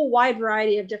a whole wide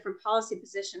variety of different policy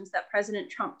positions that President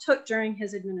Trump took during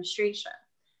his administration.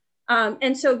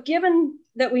 And so given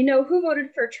that we know who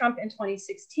voted for Trump in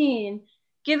 2016,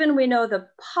 given we know the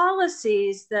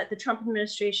policies that the Trump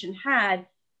administration had,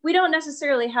 we don't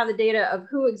necessarily have the data of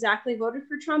who exactly voted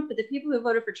for Trump, but the people who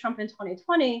voted for Trump in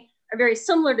 2020 are very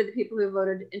similar to the people who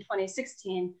voted in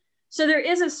 2016. So there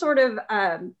is a sort of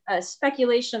a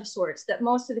speculation of sorts that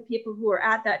most of the people who were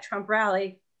at that Trump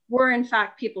rally were in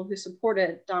fact people who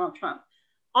supported Donald Trump.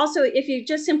 Also, if you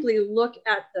just simply look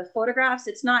at the photographs,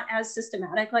 it's not as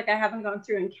systematic, like I haven't gone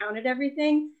through and counted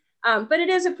everything, but it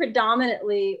is a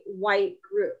predominantly white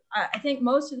group. I think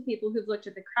most of the people who've looked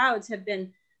at the crowds have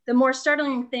been, the more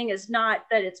startling thing is not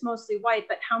that it's mostly white,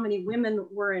 but how many women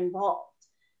were involved.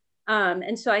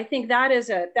 And so I think that's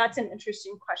an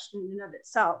interesting question in and of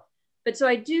itself. But so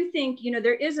I do think,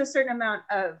 there is a certain amount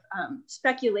of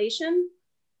speculation,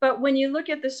 but when you look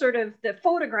at the sort of the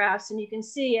photographs and you can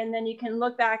see, and then you can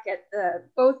look back at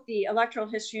both the electoral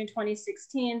history in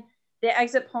 2016, the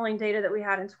exit polling data that we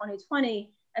had in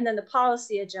 2020, and then the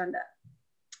policy agenda.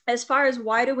 As far as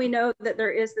why do we know that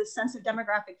there is this sense of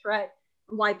demographic threat,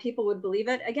 and why people would believe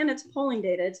it, again, it's polling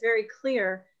data. It's very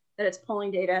clear that it's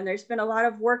polling data. And there's been a lot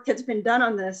of work that's been done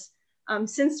on this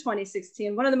since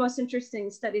 2016. One of the most interesting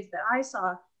studies that I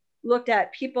saw looked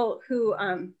at people who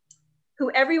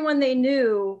everyone they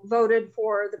knew voted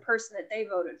for the person that they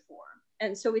voted for.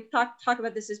 And so we talk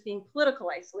about this as being political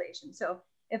isolation. So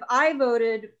if I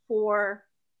voted for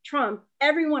Trump,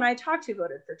 everyone I talked to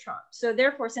voted for Trump. So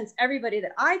therefore, since everybody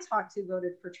that I talked to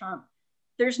voted for Trump,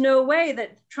 there's no way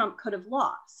that Trump could have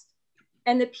lost.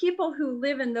 And the people who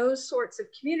live in those sorts of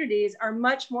communities are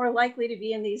much more likely to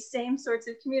be in these same sorts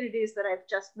of communities that I've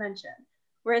just mentioned.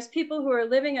 Whereas people who are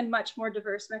living in much more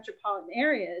diverse metropolitan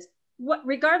areas,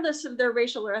 regardless of their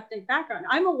racial or ethnic background,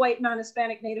 I'm a white,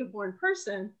 non-Hispanic, native-born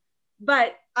person,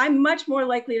 but I'm much more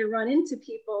likely to run into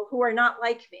people who are not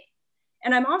like me.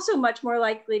 And I'm also much more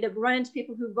likely to run into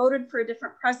people who voted for a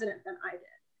different president than I did.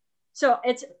 So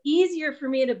it's easier for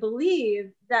me to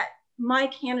believe that my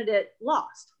candidate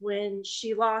lost when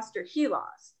she lost or he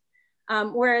lost.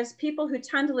 Whereas people who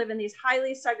tend to live in these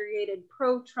highly segregated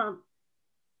pro-Trump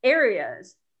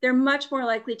areas, they're much more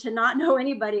likely to not know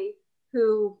anybody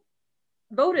who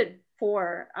voted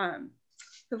for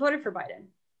Biden.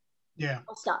 Yeah.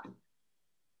 I'll stop.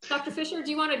 Dr. Fisher,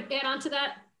 do you want to add on to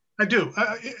that? I do.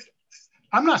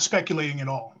 I'm not speculating at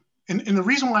all. And the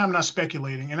reason why I'm not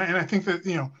speculating, and I think that,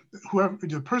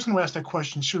 the person who asked that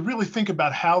question should really think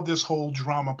about how this whole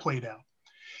drama played out.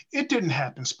 It didn't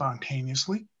happen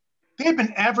spontaneously. They had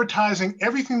been advertising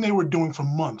everything they were doing for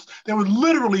months. There were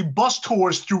literally bus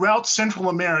tours throughout Central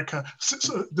America,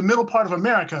 the middle part of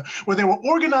America, where they were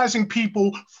organizing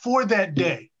people for that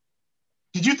day.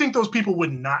 Did you think those people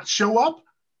would not show up?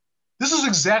 This is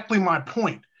exactly my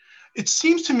point. It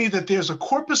seems to me that there's a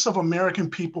corpus of American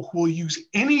people who will use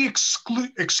any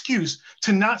excuse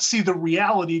to not see the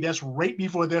reality that's right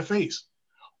before their face.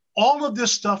 All of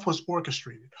this stuff was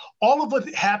orchestrated. All of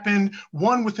it happened,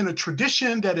 one within a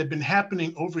tradition that had been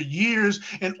happening over years,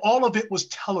 and all of it was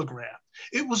telegraphed.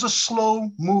 It was a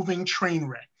slow-moving train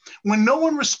wreck. When no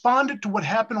one responded to what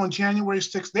happened on January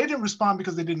 6th, they didn't respond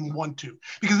because they didn't want to,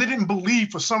 because they didn't believe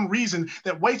for some reason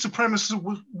that white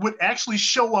supremacists would actually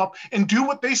show up and do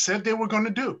what they said they were going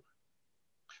to do.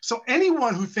 So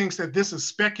anyone who thinks that this is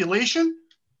speculation,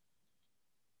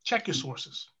 check your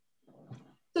sources.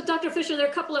 So Dr. Fisher, there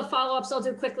are a couple of follow-ups I'll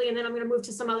do quickly, and then I'm going to move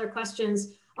to some other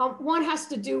questions. One has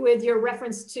to do with your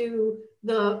reference to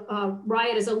the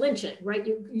riot as a lynching, right?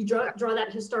 You draw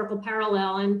that historical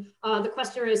parallel, and the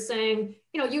questioner is saying,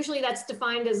 usually that's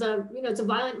defined as it's a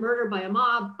violent murder by a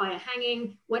mob, by a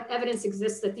hanging. What evidence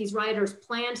exists that these rioters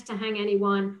planned to hang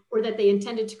anyone or that they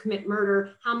intended to commit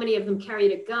murder? How many of them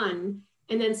carried a gun?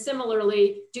 And then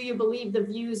similarly, do you believe the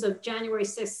views of January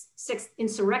 6th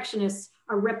insurrectionists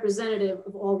are representative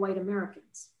of all white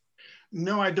Americans?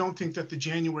 No, I don't think that the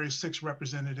January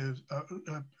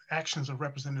 6th actions are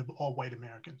representative of all white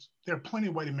Americans. There are plenty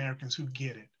of white Americans who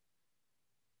get it.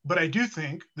 But I do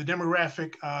think the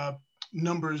demographic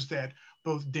numbers that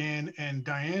both Dan and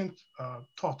Diane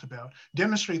talked about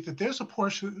demonstrate that there's a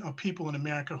portion of people in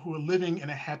America who are living in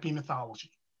a happy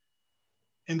mythology.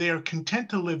 And they are content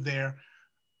to live there.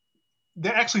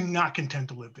 They're actually not content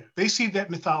to live there. They see that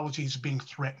mythology as being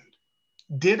threatened.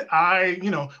 Did I,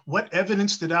 what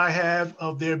evidence did I have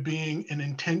of there being an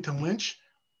intent to lynch?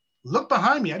 Look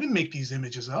behind me. I didn't make these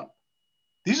images up.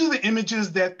 These are the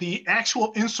images that the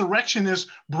actual insurrectionists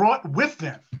brought with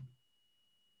them.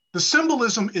 The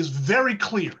symbolism is very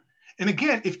clear. And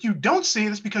again, if you don't see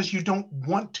it, it's because you don't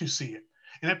want to see it.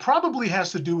 And it probably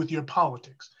has to do with your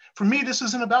politics. For me, this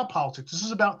isn't about politics. This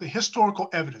is about the historical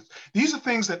evidence. These are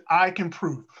things that I can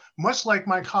prove, much like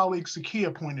my colleague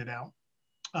Zakiya pointed out.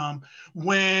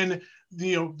 When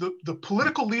the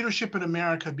political leadership in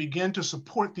America began to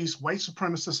support these white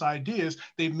supremacist ideas,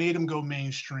 they made them go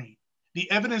mainstream. The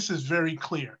evidence is very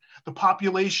clear. The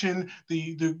population,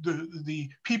 the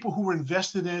people who were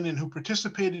invested in and who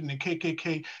participated in the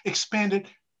KKK expanded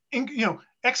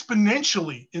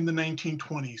exponentially in the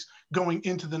 1920s, going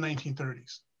into the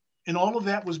 1930s. And all of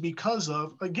that was because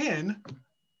of, again,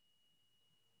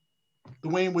 the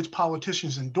way in which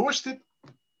politicians endorsed it.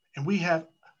 And we have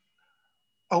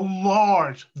a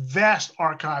large, vast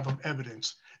archive of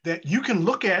evidence that you can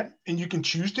look at and you can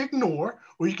choose to ignore,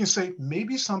 or you can say,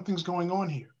 maybe something's going on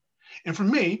here. And for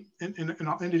me, and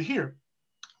I'll end it here,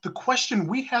 the question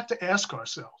we have to ask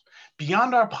ourselves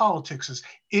beyond our politics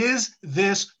is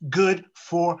this good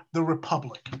for the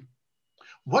Republic?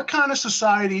 What kind of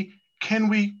society can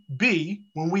we be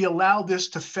when we allow this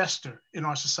to fester in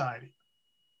our society?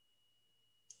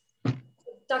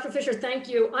 Dr. Fisher, thank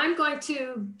you. I'm going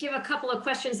to give a couple of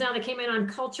questions now that came in on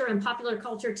culture and popular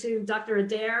culture to Dr.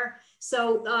 Adair.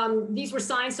 So these were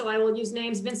signed, so I will use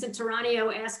names. Vincent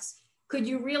Taranio asks, could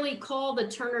you really call the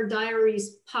Turner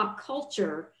Diaries pop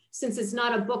culture, since it's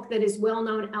not a book that is well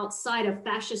known outside of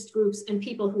fascist groups and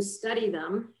people who study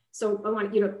them? So I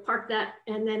want you to park that.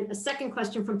 And then a second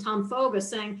question from Tom Foga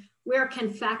saying, where can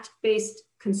fact-based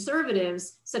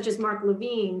conservatives, such as Mark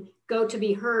Levine, go to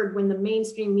be heard when the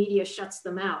mainstream media shuts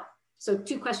them out? So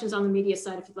 2 questions on the media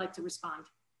side, if you'd like to respond.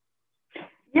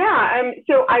 Yeah,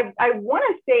 so I want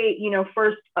to say,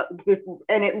 first,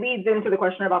 and it leads into the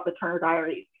question about the Turner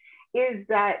Diaries, is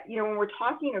that, when we're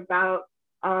talking about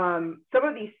some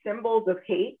of these symbols of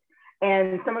hate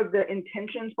and some of the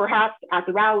intentions, perhaps at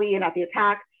the rally and at the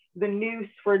attack, the noose,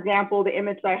 for example, the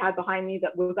image that I had behind me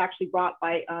that was actually brought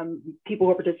by people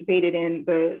who participated in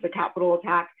the Capitol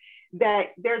attack, that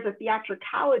there's a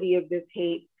theatricality of this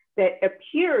hate that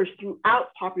appears throughout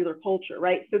popular culture,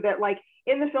 right? So that, like,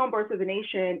 in the film Birth of a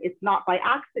Nation, it's not by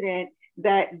accident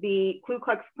that the Ku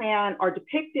Klux Klan are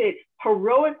depicted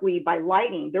heroically by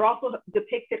lighting. They're also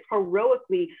depicted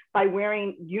heroically by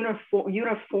wearing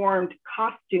uniformed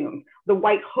costumes, the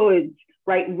white hoods,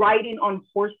 right? Riding on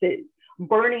horses,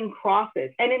 burning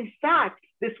crosses. And in fact,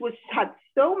 this had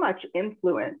so much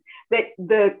influence that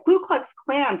the Ku Klux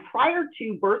Klan, prior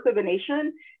to Birth of a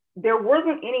Nation, there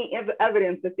wasn't any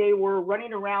evidence that they were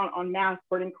running around en masse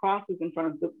burning crosses in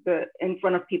front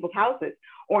of people's houses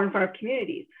or in front of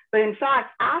communities. But in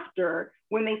fact, after,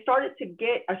 when they started to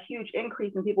get a huge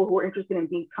increase in people who were interested in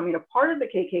becoming a part of the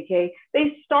KKK,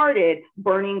 they started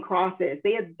burning crosses.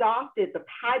 They adopted the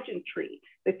pageantry,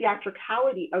 the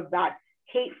theatricality of that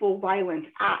hateful, violent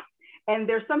act. And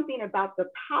there's something about the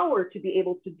power to be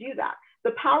able to do that,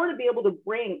 the power to be able to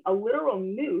bring a literal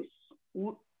noose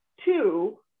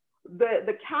to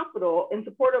the Capitol in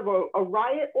support of a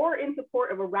riot, or in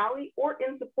support of a rally, or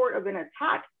in support of an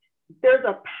attack. There's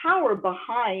a power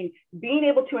behind being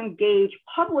able to engage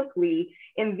publicly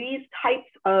in these types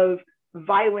of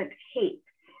violent hate.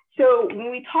 So when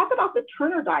we talk about the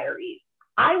Turner Diaries,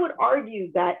 I would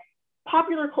argue that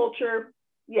popular culture,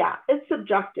 yeah, it's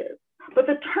subjective. But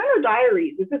the Turner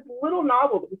Diaries is this little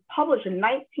novel that was published in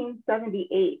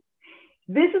 1978.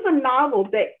 This is a novel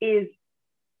that is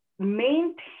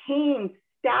maintained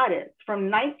status from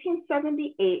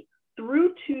 1978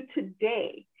 through to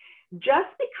today. Just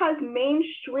because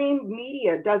mainstream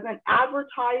media doesn't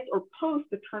advertise or post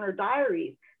the Turner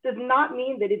Diaries does not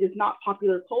mean that it is not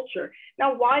popular culture.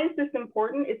 Now, why is this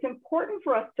important? It's important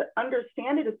for us to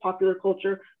understand it as popular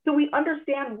culture so we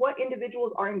understand what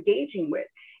individuals are engaging with.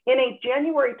 In a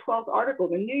January 12th article,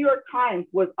 the New York Times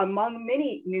was among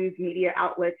many news media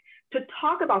outlets to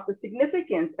talk about the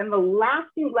significance and the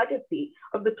lasting legacy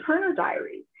of the Turner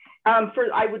Diaries.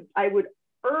 I would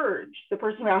urge the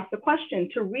person who asked the question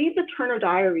to read the Turner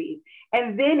Diaries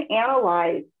and then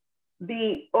analyze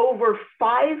the over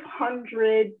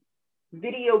 500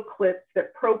 video clips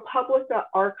that ProPublica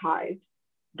archived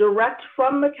direct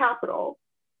from the Capitol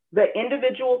that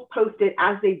individuals posted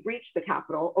as they breached the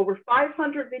Capitol, over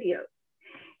 500 videos,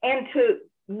 and to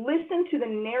listen to the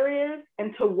narrative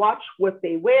and to watch what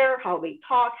they wear, how they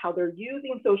talk, how they're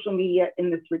using social media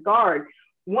in this regard.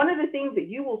 One of the things that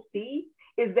you will see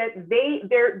is that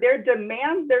their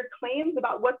demands, their claims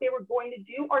about what they were going to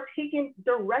do are taken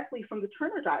directly from the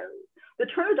Turner Diaries. The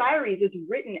Turner Diaries is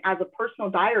written as a personal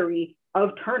diary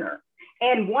of Turner.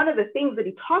 And one of the things that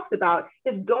he talks about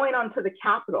is going onto the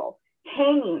Capitol,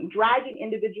 hanging, dragging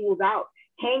individuals out,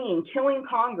 hanging, killing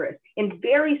Congress in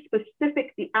very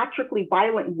specific, theatrically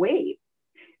violent ways.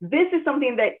 This is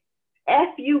something that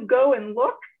if you go and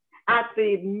look at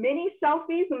the mini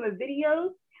selfies and the videos,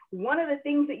 one of the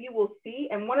things that you will see,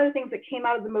 and one of the things that came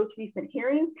out of the most recent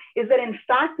hearings, is that in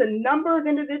fact, the number of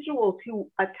individuals who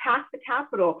attacked the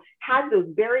Capitol had those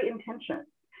very intentions.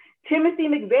 Timothy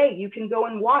McVeigh, you can go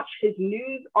and watch his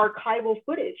news archival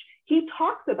footage. He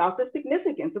talks about the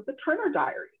significance of the Turner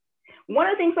Diary. One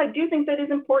of the things I do think that is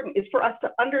important is for us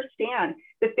to understand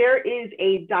that there is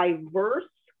a diverse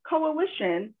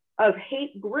coalition of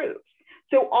hate groups.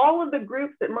 So all of the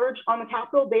groups that merged on the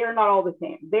Capitol, they are not all the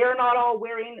same. They are not all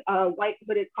wearing white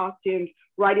hooded costumes,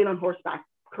 riding on horseback.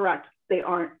 Correct, they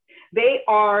aren't. They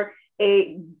are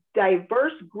a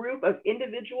diverse group of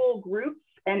individual groups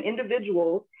and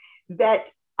individuals that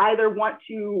either want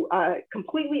to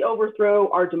completely overthrow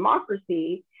our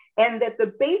democracy, and that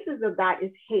the basis of that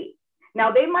is hate. Now,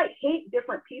 they might hate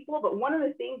different people, but one of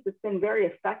the things that's been very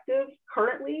effective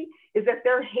currently is that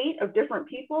their hate of different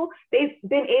people, they've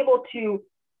been able to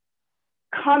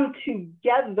come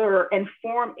together and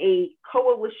form a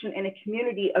coalition and a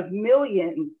community of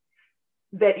millions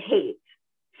that hate.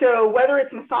 So whether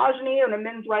it's misogyny or a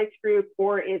men's rights group,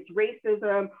 or it's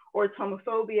racism, or it's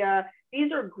homophobia,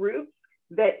 these are groups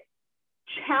that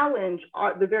challenge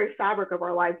the very fabric of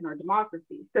our lives and our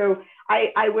democracy. So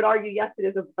I would argue, yes, it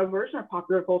is a version of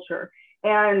popular culture,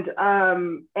 and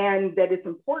that it's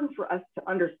important for us to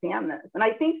understand this. And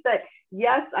I think that,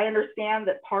 yes, I understand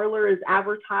that Parler is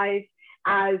advertised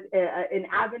as an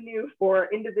avenue for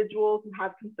individuals who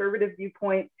have conservative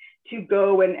viewpoints to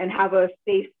go and have a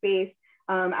safe space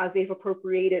as they've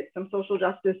appropriated some social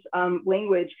justice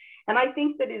language. And I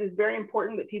think that it is very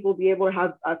important that people be able to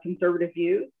have conservative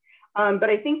views. But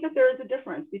I think that there is a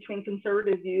difference between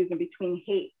conservative views and between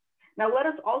hate. Now, let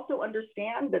us also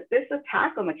understand that this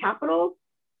attack on the Capitol,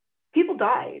 people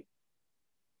died.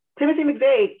 Timothy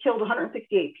McVeigh killed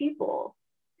 168 people.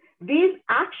 These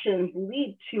actions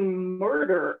lead to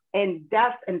murder and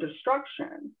death and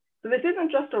destruction. So this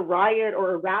isn't just a riot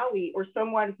or a rally or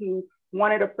someone who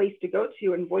wanted a place to go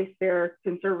to and voice their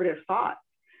conservative thoughts.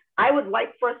 I would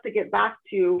like for us to get back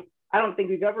to, I don't think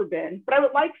we've ever been, but I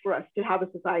would like for us to have a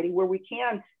society where we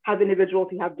can have individuals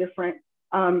who have different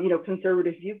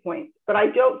conservative viewpoints. But I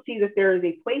don't see that there is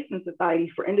a place in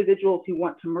society for individuals who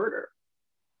want to murder.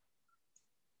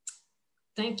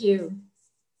 Thank you.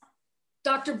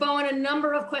 Dr. Bowen, a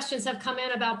number of questions have come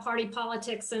in about party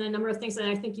politics and a number of things that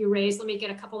I think you raised. Let me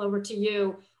get a couple over to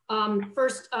you.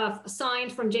 First,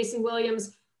 signed from Jason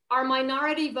Williams, are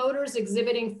minority voters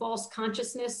exhibiting false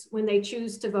consciousness when they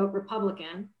choose to vote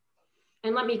Republican?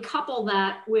 And let me couple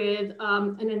that with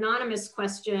an anonymous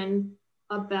question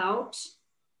about,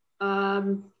 let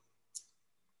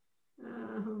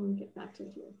me get back to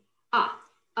it here.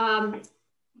 I'll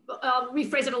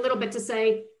rephrase it a little bit to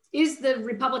say, is the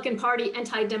Republican Party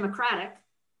anti-democratic?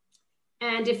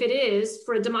 And if it is,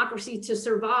 for a democracy to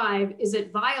survive, is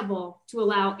it viable to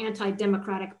allow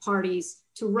anti-democratic parties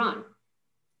to run?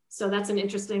 So that's an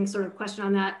interesting sort of question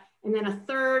on that. And then a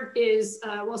third is,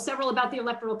 well, several about the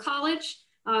Electoral College,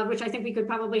 which I think we could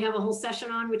probably have a whole session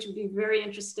on, which would be very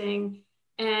interesting.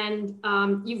 And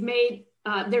you've made,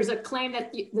 there's a claim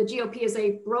that the GOP is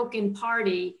a broken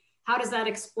party. How does that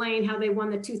explain how they won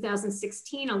the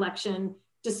 2016 election,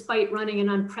 despite running an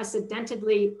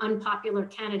unprecedentedly unpopular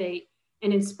candidate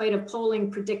and in spite of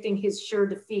polling predicting his sure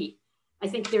defeat? I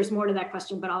think there's more to that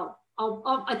question, but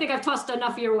I think I've tossed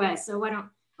enough your way. So why don't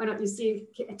you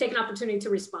take an opportunity to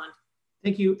respond?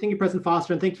 Thank you, President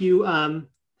Foster, and thank you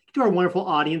to our wonderful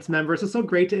audience members. It's so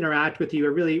great to interact with you. I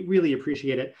really, really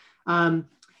appreciate it. I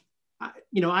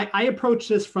approach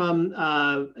this from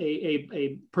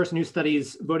a person who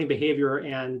studies voting behavior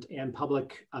and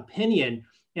public opinion.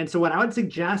 And so what I would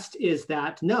suggest is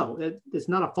that, no, it's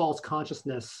not a false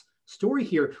consciousness story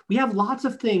here. We have lots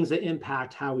of things that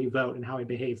impact how we vote and how we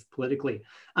behave politically.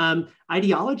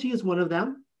 Ideology is one of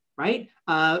them, right?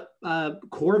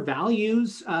 Core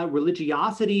values,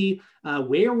 religiosity,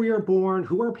 where we are born,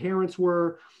 who our parents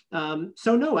were.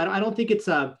 So no, I don't think it's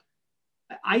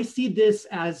I see this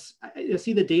as, I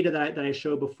see the data that I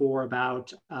showed before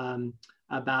about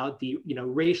the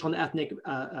racial and ethnic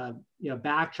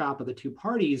backdrop of the two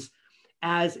parties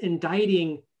as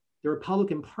indicting the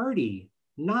Republican Party,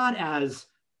 not as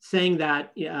saying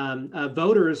that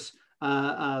voters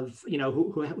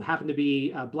who happen to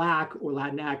be Black or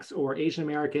Latinx or Asian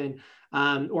American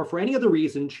or for any other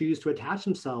reason choose to attach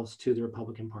themselves to the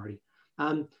Republican Party.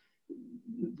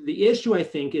 The issue, I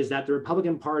think, is that the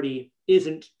Republican Party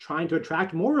isn't trying to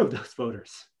attract more of those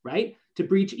voters, right? To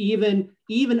reach even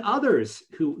others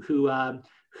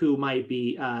who might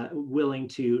be willing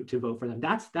to vote for them.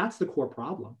 That's the core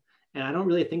problem. And I don't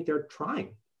really think they're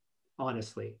trying,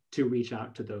 honestly, to reach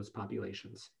out to those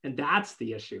populations. And that's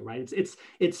the issue, right?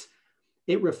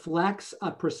 It reflects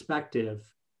a perspective.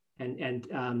 And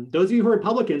those of you who are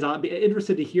Republicans, I'll be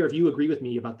interested to hear if you agree with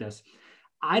me about this.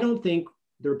 I don't think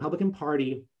the Republican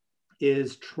Party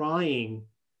is trying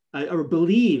or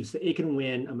believes that it can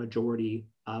win a majority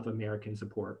of American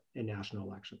support in national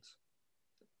elections.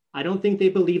 I don't think they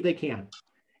believe they can.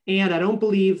 And I don't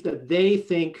believe that they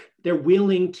think they're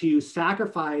willing to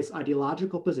sacrifice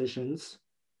ideological positions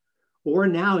or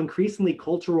now increasingly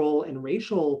cultural and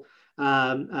racial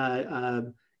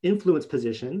influence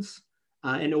positions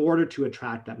in order to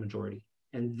attract that majority.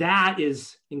 And that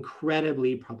is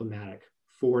incredibly problematic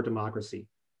for democracy,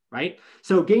 right?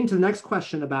 So getting to the next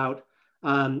question about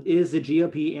is the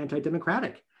GOP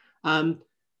anti-democratic?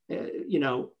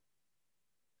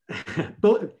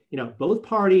 Both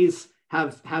parties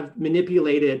have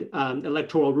manipulated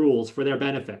electoral rules for their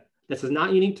benefit. This is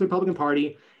not unique to the Republican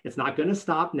Party. It's not going to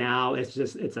stop now. It's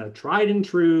a tried and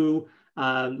true,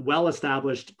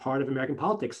 well-established part of American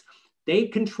politics. They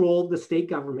control the state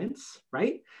governments,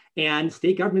 right? And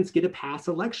state governments get to pass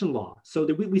election law. So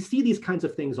that we see these kinds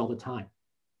of things all the time.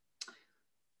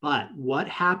 But what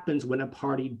happens when a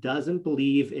party doesn't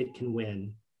believe it can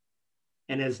win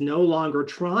and is no longer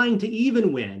trying to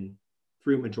even win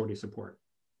through majority support,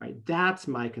 right? That's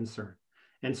my concern.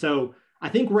 And so I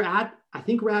think we're at a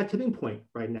tipping point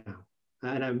right now.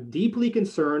 And I'm deeply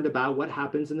concerned about what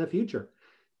happens in the future.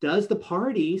 Does the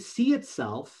party see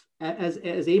itself as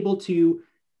able to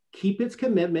keep its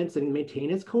commitments and maintain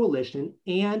its coalition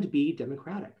and be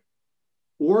democratic?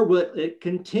 Or will it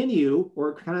continue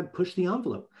or kind of push the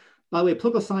envelope? By the way,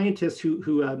 political scientists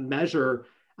who measure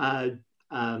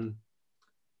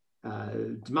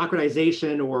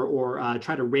democratization or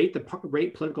try to rate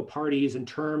political parties in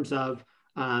terms of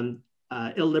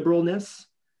illiberalness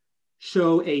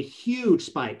show a huge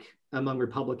spike among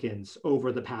Republicans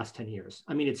over the past 10 years.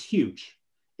 I mean, it's huge.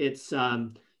 It's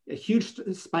a huge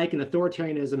spike in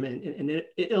authoritarianism and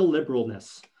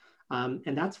illiberalness.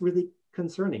 And that's really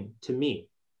concerning to me.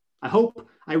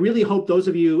 I really hope those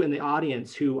of you in the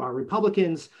audience who are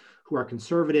Republicans, who are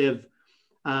conservative,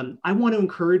 I want to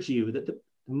encourage you that the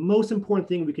most important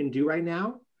thing we can do right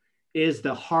now is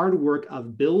the hard work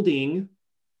of building,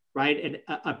 right,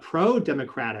 a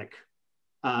pro-democratic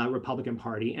Republican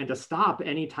Party and to stop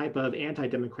any type of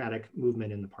anti-democratic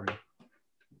movement in the party.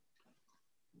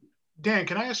 Dan,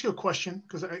 can I ask you a question?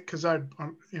 Because I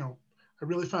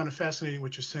really found it fascinating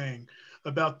what you're saying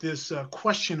about this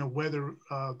question of whether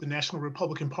the National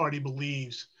Republican Party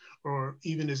believes or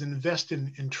even is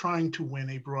invested in trying to win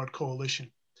a broad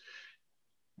coalition.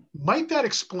 Might that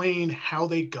explain how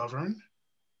they govern?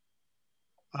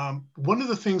 One of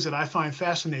the things that I find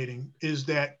fascinating is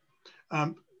that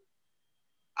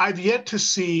I've yet to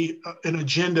see an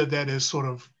agenda that is sort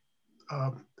of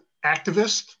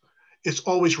activist. It's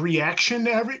always reacting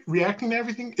to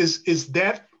everything. Is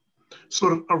that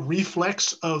sort of a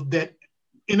reflex of that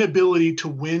inability to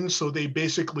win? So they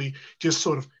basically just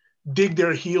sort of dig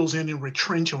their heels in and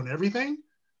retrench on everything?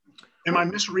 Am I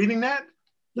misreading that?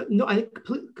 No, I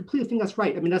completely think that's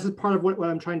right. I mean, that's part of what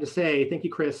I'm trying to say. Thank you,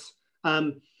 Chris.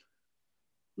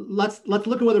 Let's look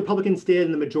at what the Republicans did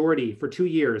in the majority for 2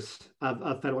 years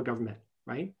of federal government,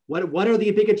 right? What are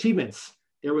the big achievements?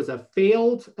 There was a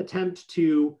failed attempt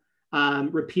to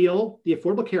repeal the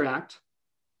Affordable Care Act.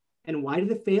 And why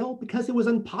did it fail? Because it was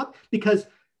unpopular, because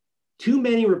too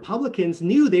many Republicans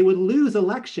knew they would lose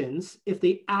elections if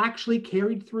they actually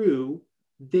carried through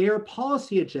their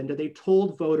policy agenda they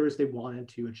told voters they wanted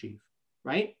to achieve,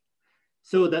 right?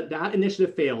 So that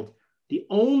initiative failed. The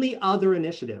only other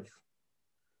initiative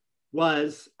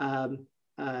was a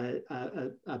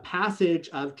passage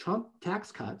of Trump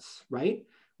tax cuts, right?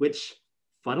 Which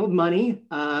funneled money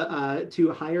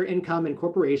to higher income and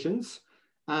corporations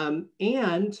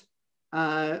and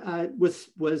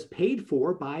was paid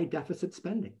for by deficit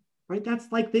spending, right?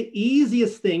 That's like the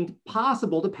easiest thing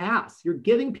possible to pass. You're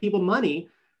giving people money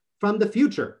from the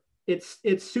future. It's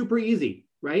super easy,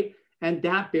 right? And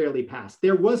that barely passed.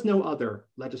 There was no other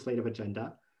legislative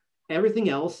agenda. Everything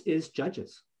else is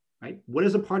judges, right? What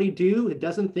does a party do? It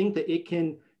doesn't think that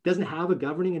doesn't have a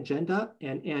governing agenda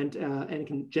and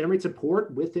can generate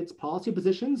support with its policy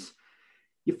positions.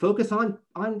 You focus on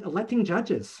electing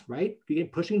judges, right? You're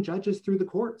pushing judges through the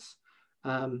courts.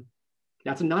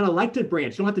 That's a non-elected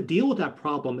branch. You don't have to deal with that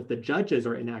problem if the judges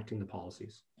are enacting the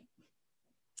policies.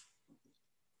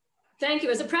 Thank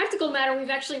you. As a practical matter, we've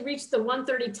actually reached the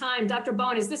 1:30 time. Dr.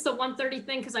 Bowen, is this a 1:30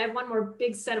 thing? Because I have one more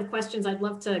big set of questions I'd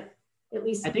love to at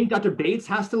least. I think Dr. Bates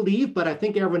has to leave, but I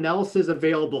think everyone else is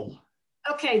available.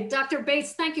 Okay, Dr.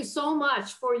 Bates, thank you so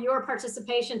much for your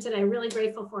participation today. Really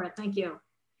grateful for it. Thank you.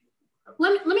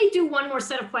 Let me do one more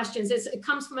set of questions. It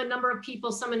comes from a number of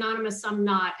people, some anonymous, some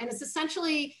not. And it's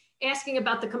essentially asking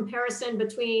about the comparison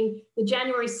between the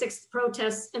January 6th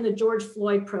protests and the George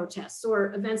Floyd protests,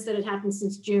 or events that had happened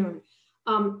since June.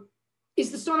 Is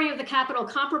the storming of the Capitol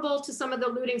comparable to some of the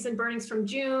lootings and burnings from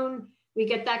June? We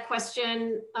get that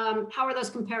question. How are those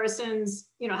comparisons?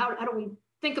 You know, how do we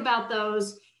think about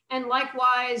those? And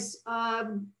likewise,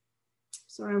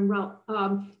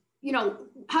 you know,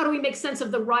 how do we make sense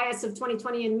of the riots of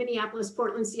 2020 in Minneapolis,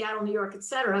 Portland, Seattle, New York, et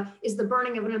cetera? Is the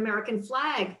burning of an American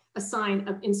flag a sign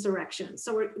of insurrection?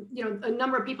 So we're, you know, a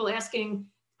number of people asking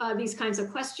these kinds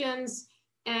of questions.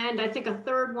 And I think a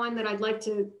third one that I'd like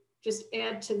to just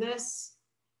add to this,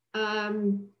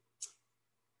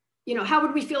 you know, how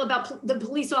would we feel about the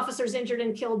police officers injured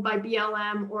and killed by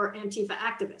BLM or Antifa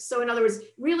activists? So in other words,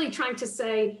 really trying to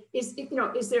say, is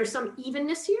there some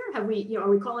evenness here? Have we, you know,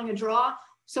 are we calling a draw?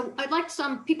 So I'd like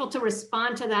some people to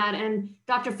respond to that. And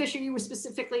Dr. Fisher, you were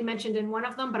specifically mentioned in one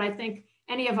of them, but I think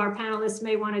any of our panelists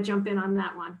may want to jump in on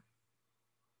that one.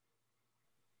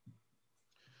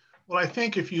 Well, I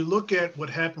think if you look at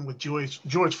what happened with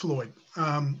George Floyd,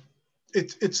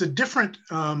 it's a different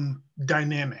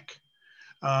dynamic.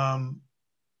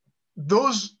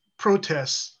 Those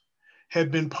protests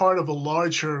had been part of a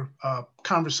larger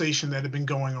conversation that had been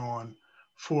going on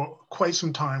for quite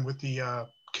some time with the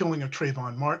killing of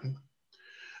Trayvon Martin,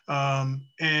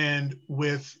 and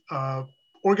with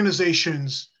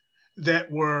organizations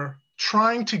that were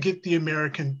trying to get the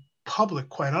American public,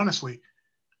 quite honestly,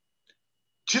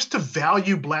 just to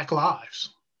value Black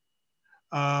lives.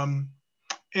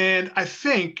 And I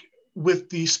think with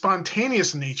the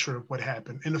spontaneous nature of what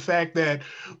happened and the fact that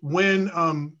when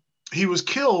he was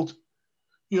killed,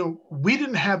 you know, we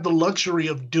didn't have the luxury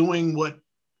of doing what,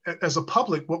 as a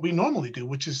public, what we normally do,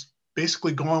 which is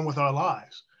basically go on with our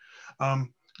lives.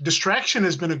 Distraction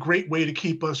has been a great way to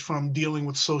keep us from dealing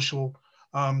with social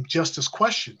justice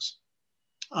questions.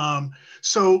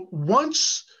 So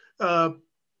once,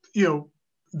 you know,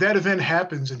 that event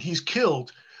happens and he's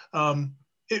killed,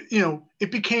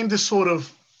 it became this sort of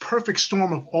perfect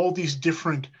storm of all these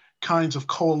different kinds of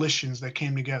coalitions that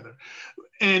came together.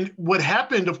 And what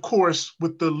happened, of course,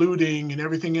 with the looting and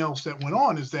everything else that went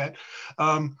on is that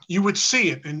you would see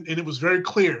it, and it was very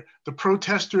clear. The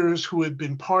protesters who had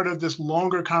been part of this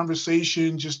longer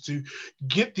conversation just to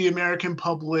get the American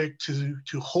public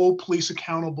to hold police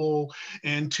accountable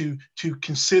and to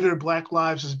consider Black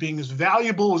lives as being as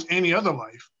valuable as any other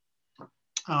life,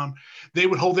 they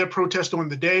would hold their protest on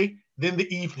the day, then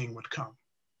the evening would come.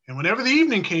 And whenever the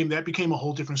evening came, that became a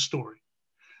whole different story,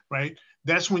 right?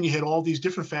 That's when you had all these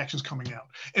different factions coming out.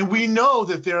 And we know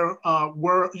that there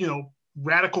were, you know,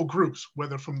 radical groups,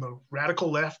 whether from the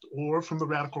radical left or from the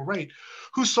radical right,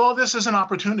 who saw this as an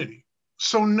opportunity.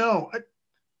 So no,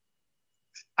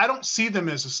 I don't see them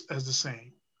as the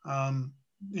same.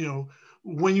 You know,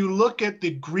 when you look at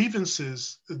the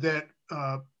grievances that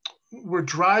were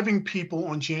driving people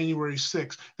on January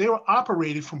 6th, they were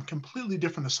operating from completely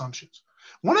different assumptions.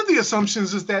 One of the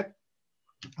assumptions is that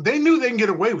they knew they can get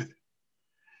away with it.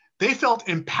 They felt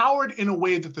empowered in a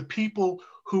way that the people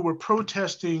who were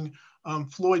protesting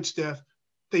Floyd's death,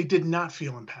 they did not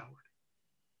feel empowered.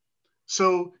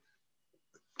 So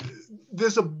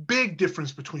there's a big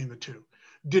difference between the two.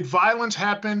 Did violence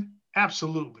happen?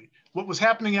 Absolutely. What was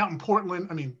happening out in Portland,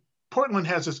 I mean, Portland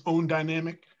has its own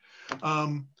dynamic.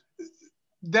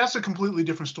 That's a completely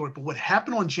different story. But what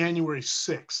happened on January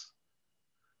 6th,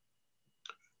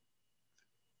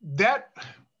 that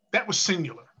was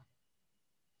singular.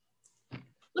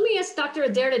 Let me ask Dr.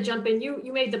 Adair to jump in.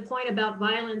 You made the point about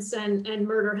violence and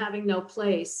murder having no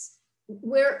place.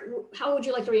 How would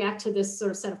you like to react to this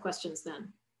sort of set of questions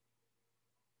then?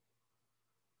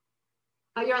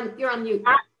 You're on mute.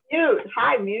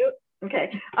 Hi, mute.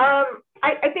 Okay.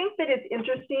 I think that it's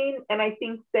interesting, and I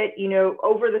think that, you know,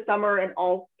 over the summer and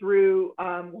all through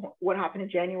what happened in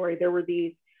January, there were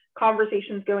these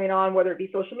conversations going on, whether it be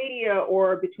social media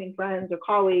or between friends or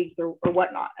colleagues or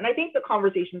whatnot. And I think the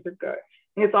conversations are good.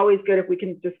 And it's always good if we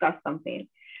can discuss something.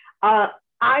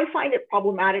 I find it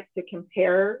problematic to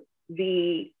compare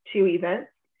the two events.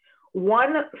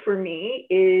 One, for me,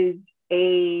 is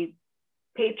a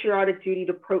patriotic duty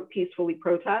to peacefully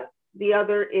protest. The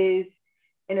other is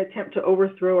an attempt to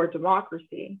overthrow our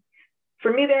democracy.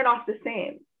 For me, they're not the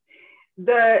same.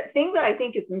 the thing that I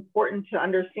think is important to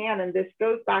understand, and this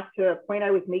goes back to a point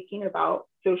I was making about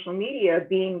social media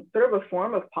being sort of a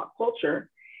form of pop culture,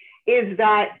 is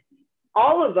that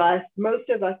all of us, most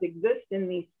of us exist in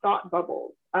these thought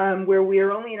bubbles where we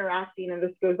are only interacting, and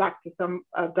this goes back to some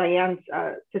of Diane's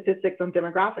statistics on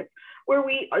demographics, where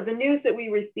the news that we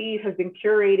receive has been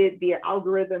curated via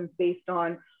algorithms based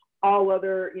on all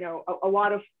other, a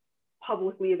lot of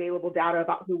publicly available data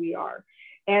about who we are.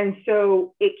 And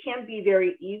so it can be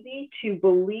very easy to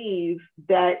believe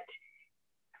that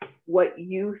what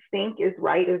you think is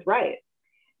right is right.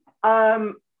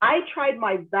 I tried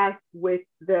my best with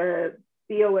the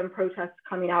BLM protests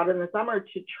coming out in the summer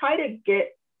to try to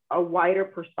get a wider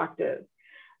perspective.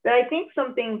 That I think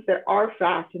some things that are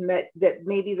fact and that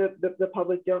maybe the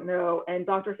public don't know, and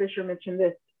Dr. Fisher mentioned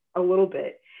this a little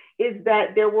bit, is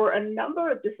that there were a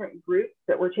number of different groups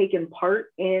that were taking part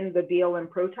in the BLM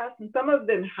protests, and some of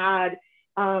them had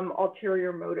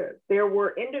ulterior motives. There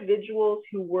were individuals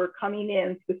who were coming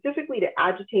in specifically to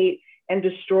agitate and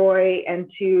destroy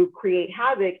and to create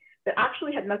havoc that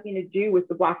actually had nothing to do with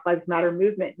the Black Lives Matter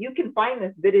movement. You can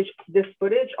find this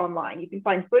footage online. You can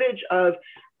find footage of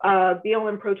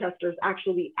BLM protesters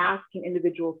actually asking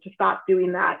individuals to stop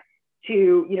doing that,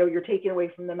 you're taking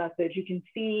away from the message. You can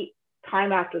see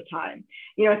time after time.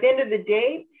 At the end of the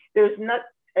day,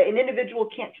 an individual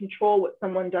can't control what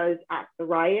someone does at the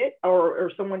riot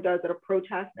or someone does at a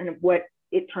protest and what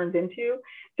it turns into.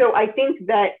 So I think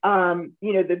that,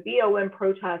 the BLM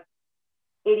protest,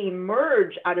 it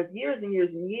emerged out of years and years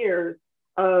and years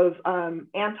of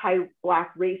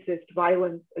anti-Black racist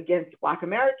violence against Black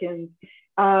Americans.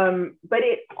 But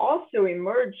it also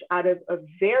emerged out of a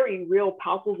very real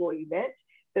palpable event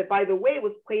that, by the way,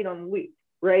 was played on loop,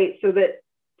 right? So that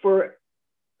for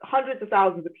hundreds of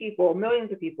thousands of people,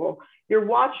 millions of people, you're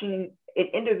watching an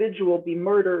individual be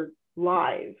murdered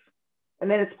live,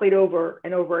 and then it's played over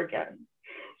and over again.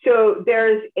 So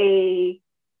there's a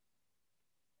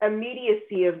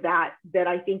immediacy of that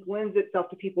I think lends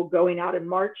itself to people going out and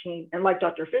marching. And like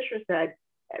Dr. Fisher said,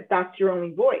 that's your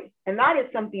only voice. And that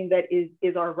is something that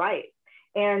is our right.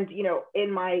 And,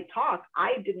 in my talk,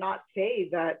 I did not say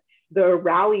that the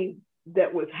rally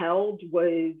that was held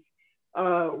was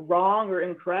wrong or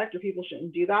incorrect, or people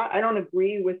shouldn't do that. I don't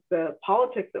agree with the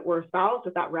politics that were espoused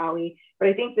at that rally, but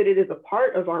I think that it is a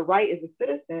part of our right as a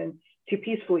citizen to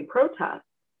peacefully protest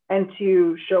and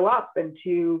to show up and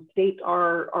to state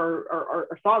our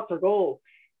thoughts, our goals.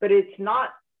 But it's not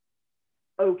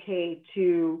okay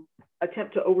to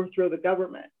attempt to overthrow the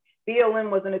government. BLM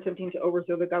wasn't attempting to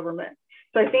overthrow the government.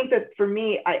 So I think that for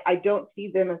me, I don't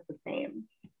see them as the same.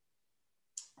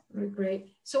 Great.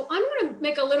 So I'm going to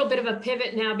make a little bit of a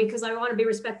pivot now because I want to be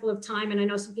respectful of time, and I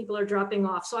know some people are dropping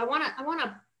off. So I want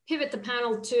to pivot the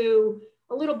panel to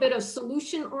a little bit of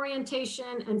solution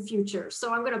orientation and future.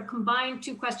 So I'm going to combine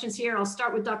two questions here. I'll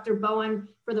start with Dr. Bowen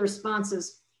for the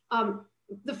responses.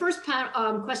 The first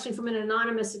question from an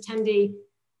anonymous attendee: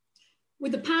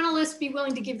 would the panelists be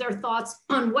willing to give their thoughts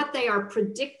on what they are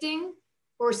predicting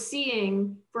or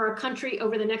seeing for our country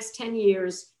over the next 10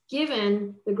 years,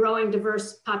 given the growing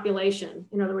diverse population?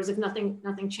 In other words, if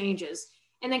nothing changes.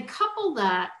 And then couple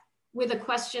that with a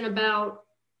question about,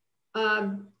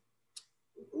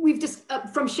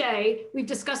 from Shay, we've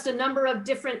discussed a number of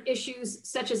different issues,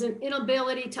 such as an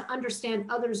inability to understand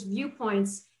others'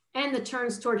 viewpoints and the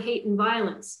turns toward hate and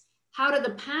violence. How do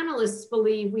the panelists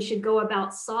believe we should go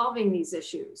about solving these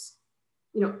issues?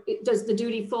 Does the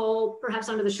duty fall perhaps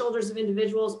onto the shoulders of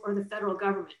individuals or the federal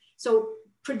government? So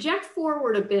project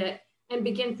forward a bit and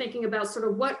begin thinking about sort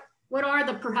of what are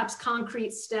the perhaps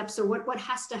concrete steps, or what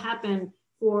has to happen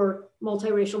for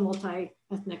multiracial,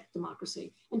 multi-ethnic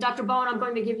democracy. And Dr. Bowen, I'm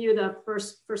going to give you the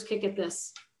first kick at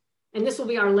this. And this will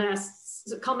be our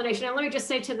last culmination. And let me just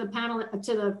say to the panel,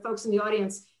 to the folks in the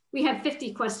audience, we have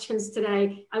 50 questions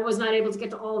today. I was not able to get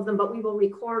to all of them, but we will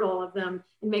record all of them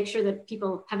and make sure that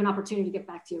people have an opportunity to get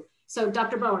back to you. So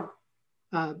Dr. Bowen.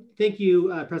 Thank you,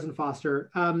 President Foster.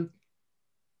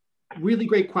 Really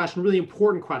great question, really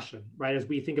important question, right? As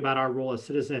we think about our role as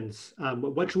citizens,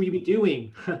 what should we be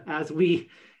doing as we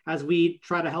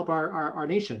try to help our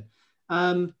nation?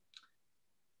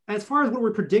 As far as what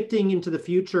we're predicting into the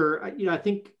future, I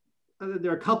think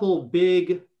there are a couple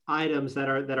big items that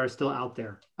are still out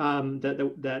there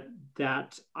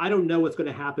that I don't know what's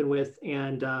going to happen with,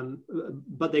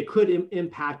 but they could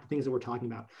impact the things that we're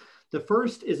talking about. The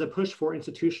first is a push for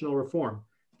institutional reform.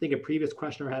 I think a previous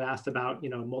questioner had asked about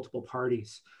multiple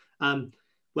parties.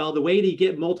 Well, the way to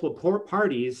get multiple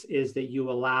parties is that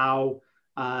you allow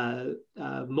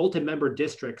multi-member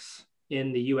districts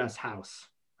in the U.S. House.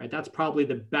 Right? That's probably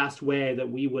the best way that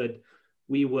we would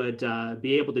we would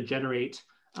be able to generate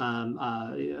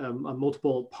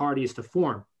multiple parties to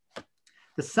form.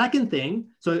 The second thing,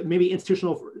 so maybe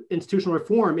institutional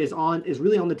reform is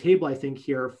really on the table, I think,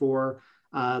 here for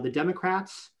the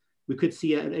Democrats. We could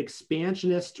see an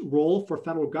expansionist role for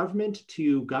federal government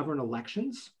to govern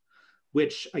elections,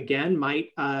 which again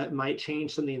might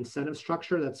change some of the incentive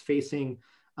structure that's facing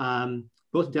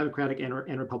both Democratic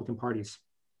and Republican parties.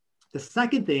 The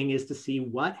second thing is to see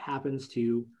what happens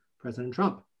to President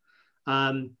Trump.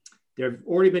 There have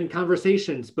already been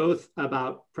conversations both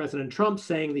about President Trump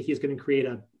saying that he's going to create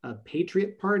a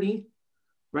Patriot Party,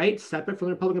 right, separate from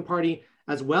the Republican Party,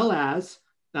 as well as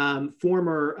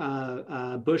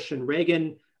former Bush and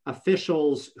Reagan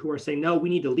officials who are saying, no, we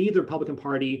need to leave the Republican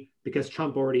Party because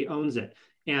Trump already owns it.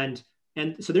 And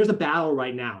so there's a battle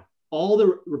right now. All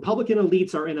the Republican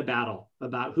elites are in a battle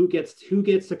about who gets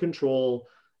to control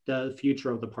the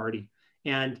future of the party.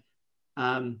 And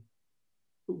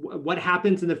what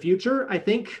happens in the future, I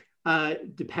think,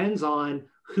 depends on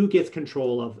who gets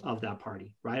control of that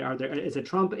party, right? Is it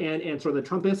Trump and sort of the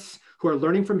Trumpists who are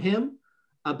learning from him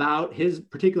about his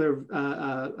particular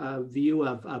view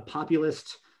of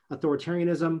populist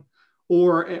authoritarianism,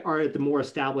 or are it the more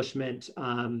establishment,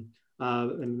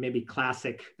 maybe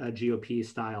classic GOP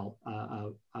style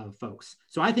folks?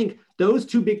 So I think those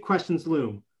two big questions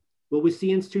loom. Will we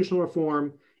see institutional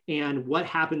reform, and what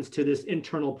happens to this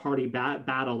internal party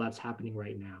battle that's happening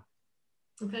right now?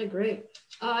 Okay, great.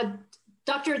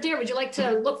 Dr. Adair, would you like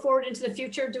to look forward into the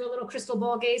future, do a little crystal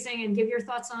ball gazing, and give your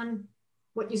thoughts on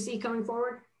what you see coming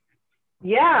forward?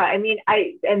 Yeah, I mean,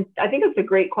 I think it's a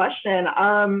great question.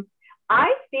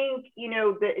 I think,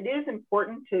 that it is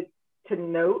important to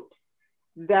note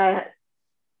that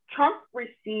Trump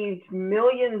received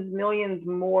millions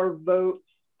more votes,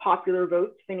 popular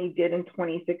votes, than he did in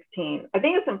 2016. I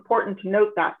think it's important to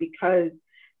note that because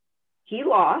he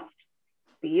lost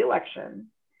the election,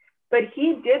 but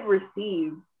he did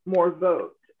receive more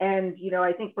votes. And,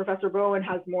 I think Professor Bowen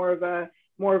has more of a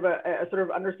sort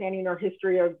of understanding or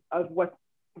history of what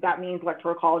that means,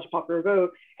 Electoral College, popular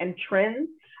vote, and trends.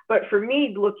 But for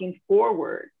me, looking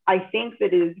forward, I think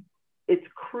that it's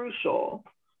crucial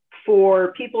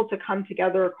for people to come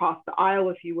together across the aisle,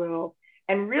 if you will,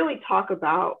 and really talk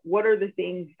about what are the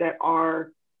things that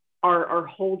are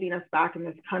holding us back in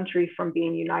this country from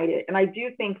being united. And I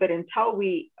do think that until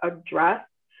we address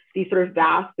these sort of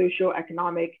vast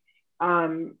socioeconomic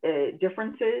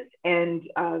differences and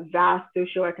vast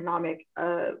socioeconomic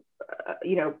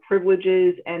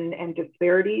privileges and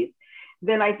disparities,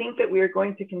 then I think that we are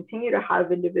going to continue to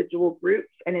have individual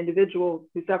groups and individuals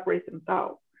who separate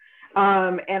themselves.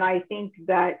 And I think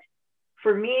that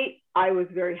for me, I was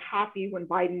very happy when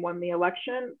Biden won the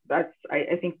election. That's,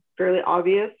 I think, fairly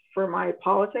obvious for my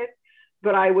politics,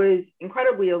 but I was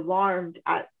incredibly alarmed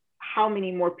at how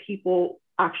many more people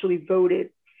actually voted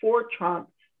for Trump,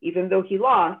 even though he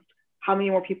lost, how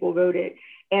many more people voted.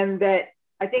 And that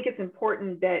I think it's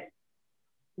important that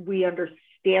we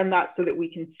understand that so that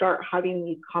we can start having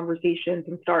these conversations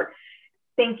and start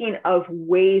thinking of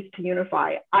ways to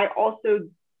unify. I also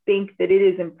think that it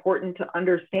is important to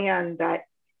understand that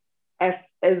as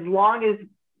long as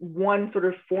one sort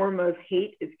of form of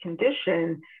hate is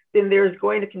conditioned, then there's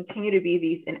going to continue to be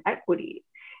these inequities.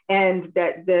 And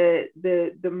that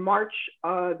the march,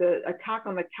 the attack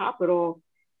on the Capitol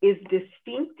is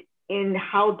distinct in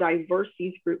how diverse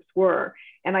these groups were.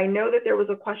 And I know that there was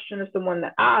a question of someone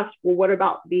that asked, well, what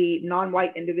about the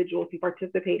non-white individuals who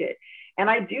participated? And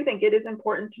I do think it is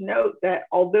important to note that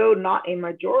although not a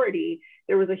majority,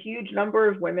 there was a huge number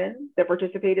of women that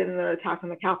participated in the attack on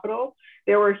the Capitol.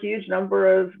 There were a huge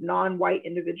number of non-white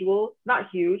individuals, not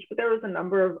huge, but there was a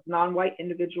number of non-white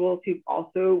individuals who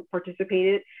also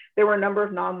participated. There were a number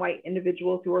of non-white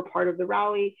individuals who were part of the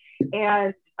rally.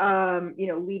 And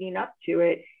leading up to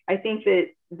it, I think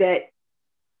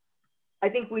I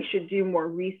think we should do more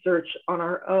research on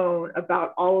our own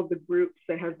about all of the groups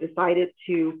that have decided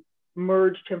to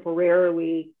merge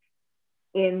temporarily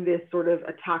in this sort of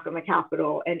attack on the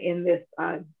Capitol and in this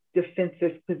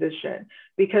defensive position,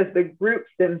 because the groups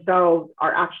themselves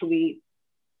are actually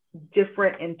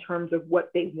different in terms of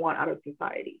what they want out of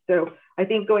society. So I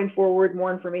think going forward,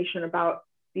 more information about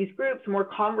these groups, more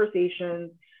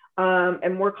conversations,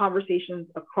 and more conversations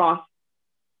across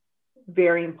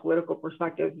varying political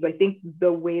perspectives is, I think,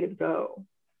 the way to go.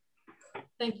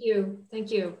 Thank you. Thank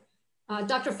you.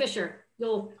 Dr. Fisher,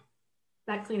 you'll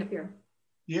back clean up here.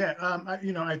 Yeah,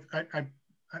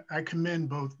 I commend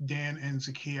both Dan and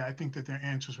Zakiya. I think that their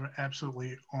answers were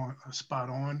absolutely spot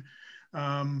on.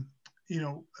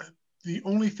 The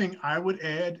only thing I would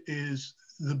add is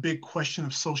the big question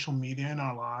of social media in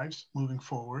our lives moving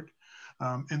forward,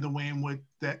 and the way in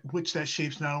which that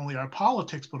shapes not only our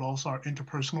politics, but also our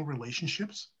interpersonal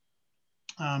relationships.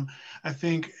 I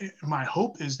think my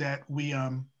hope is that we,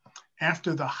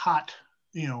 after the hot,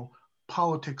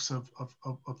 politics of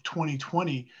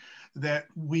 2020, that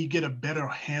we get a better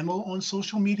handle on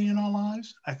social media in our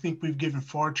lives. I think we've given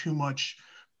far too much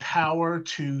power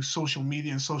to social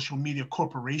media and social media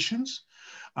corporations.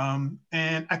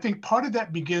 And I think part of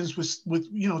that begins with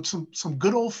some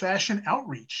good old-fashioned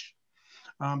outreach.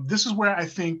 This is where I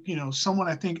think, someone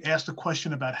I think asked a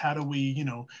question about how do we,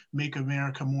 make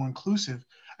America more inclusive.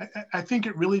 I think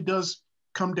it really does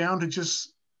come down to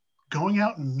just going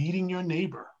out and meeting your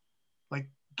neighbor, like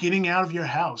getting out of your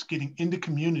house, getting into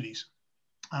communities,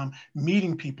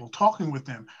 meeting people, talking with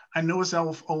them. I know it's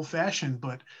old-fashioned,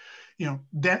 but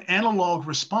that analog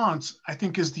response, I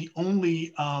think, is the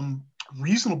only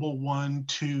reasonable one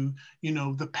to,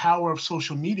 the power of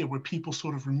social media, where people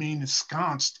sort of remain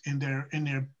ensconced in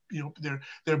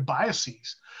their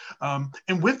biases.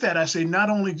 And with that, I say not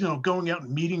only, going out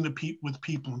and meeting with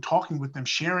people and talking with them,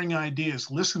 sharing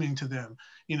ideas, listening to them,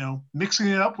 mixing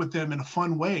it up with them in a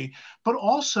fun way, but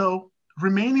also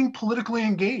remaining politically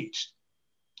engaged.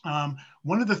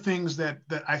 One of the things that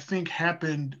I think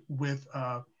happened with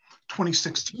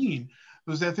 2016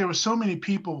 was that there were so many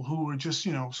people who were just,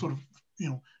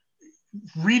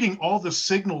 reading all the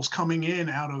signals coming in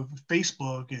out of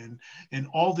Facebook and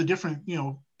all the different,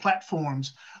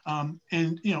 platforms,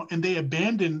 and they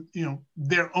abandoned,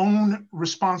 their own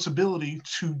responsibility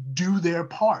to do their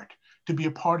part, to be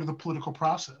a part of the political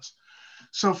process.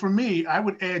 So for me, I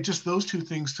would add just those two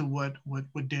things to what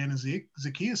Dan and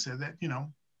Zakiya said, that,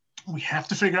 we have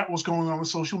to figure out what's going on with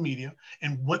social media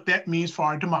and what that means for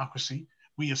our democracy.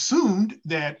 We assumed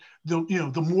that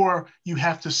the more you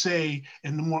have to say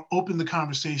and the more open the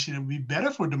conversation, it would be better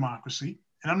for democracy.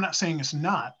 And I'm not saying it's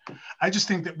not. I just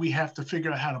think that we have to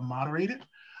figure out how to moderate it,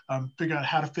 figure out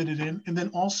how to fit it in. And then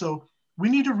also, we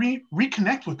need to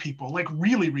reconnect with people, like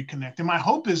really reconnect. And my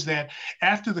hope is that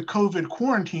after the COVID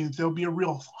quarantines, there'll be a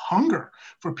real hunger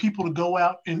for people to go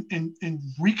out and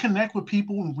reconnect with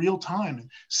people in real time and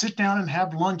sit down and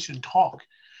have lunch and talk,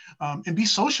 and be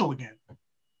social again.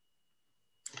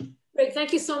 Great,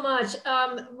 thank you so much.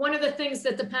 One of the things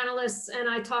that the panelists and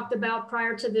I talked about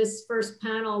prior to this first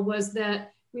panel was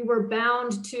that we were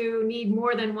bound to need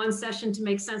more than one session to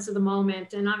make sense of the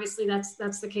moment. And obviously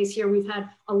that's the case here. We've had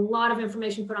a lot of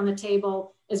information put on the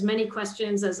table, as many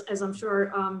questions as I'm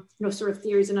sure, sort of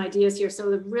theories and ideas here. So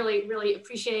really, really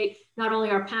appreciate not only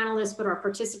our panelists, but our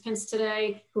participants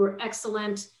today who are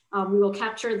excellent. We will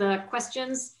capture the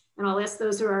questions, and I'll ask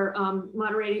those who are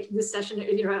moderating this session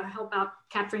to help out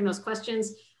capturing those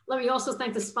questions. Let me also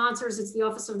thank the sponsors. It's the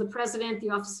Office of the President, the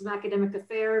Office of Academic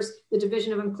Affairs, the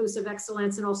Division of Inclusive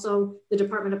Excellence, and also the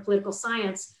Department of Political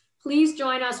Science. Please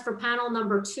join us for panel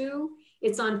number 2.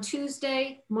 It's on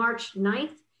Tuesday, March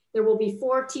 9th. There will be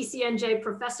 4 TCNJ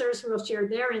professors who will share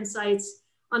their insights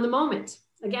on the moment,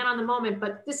 again on the moment,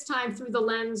 but this time through the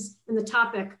lens and the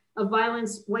topic of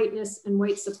violence, whiteness, and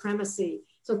white supremacy.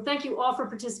 So thank you all for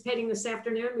participating this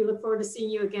afternoon. We look forward to seeing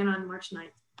you again on March 9th.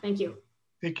 Thank you.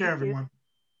 Take care, everyone.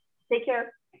 Take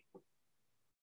care.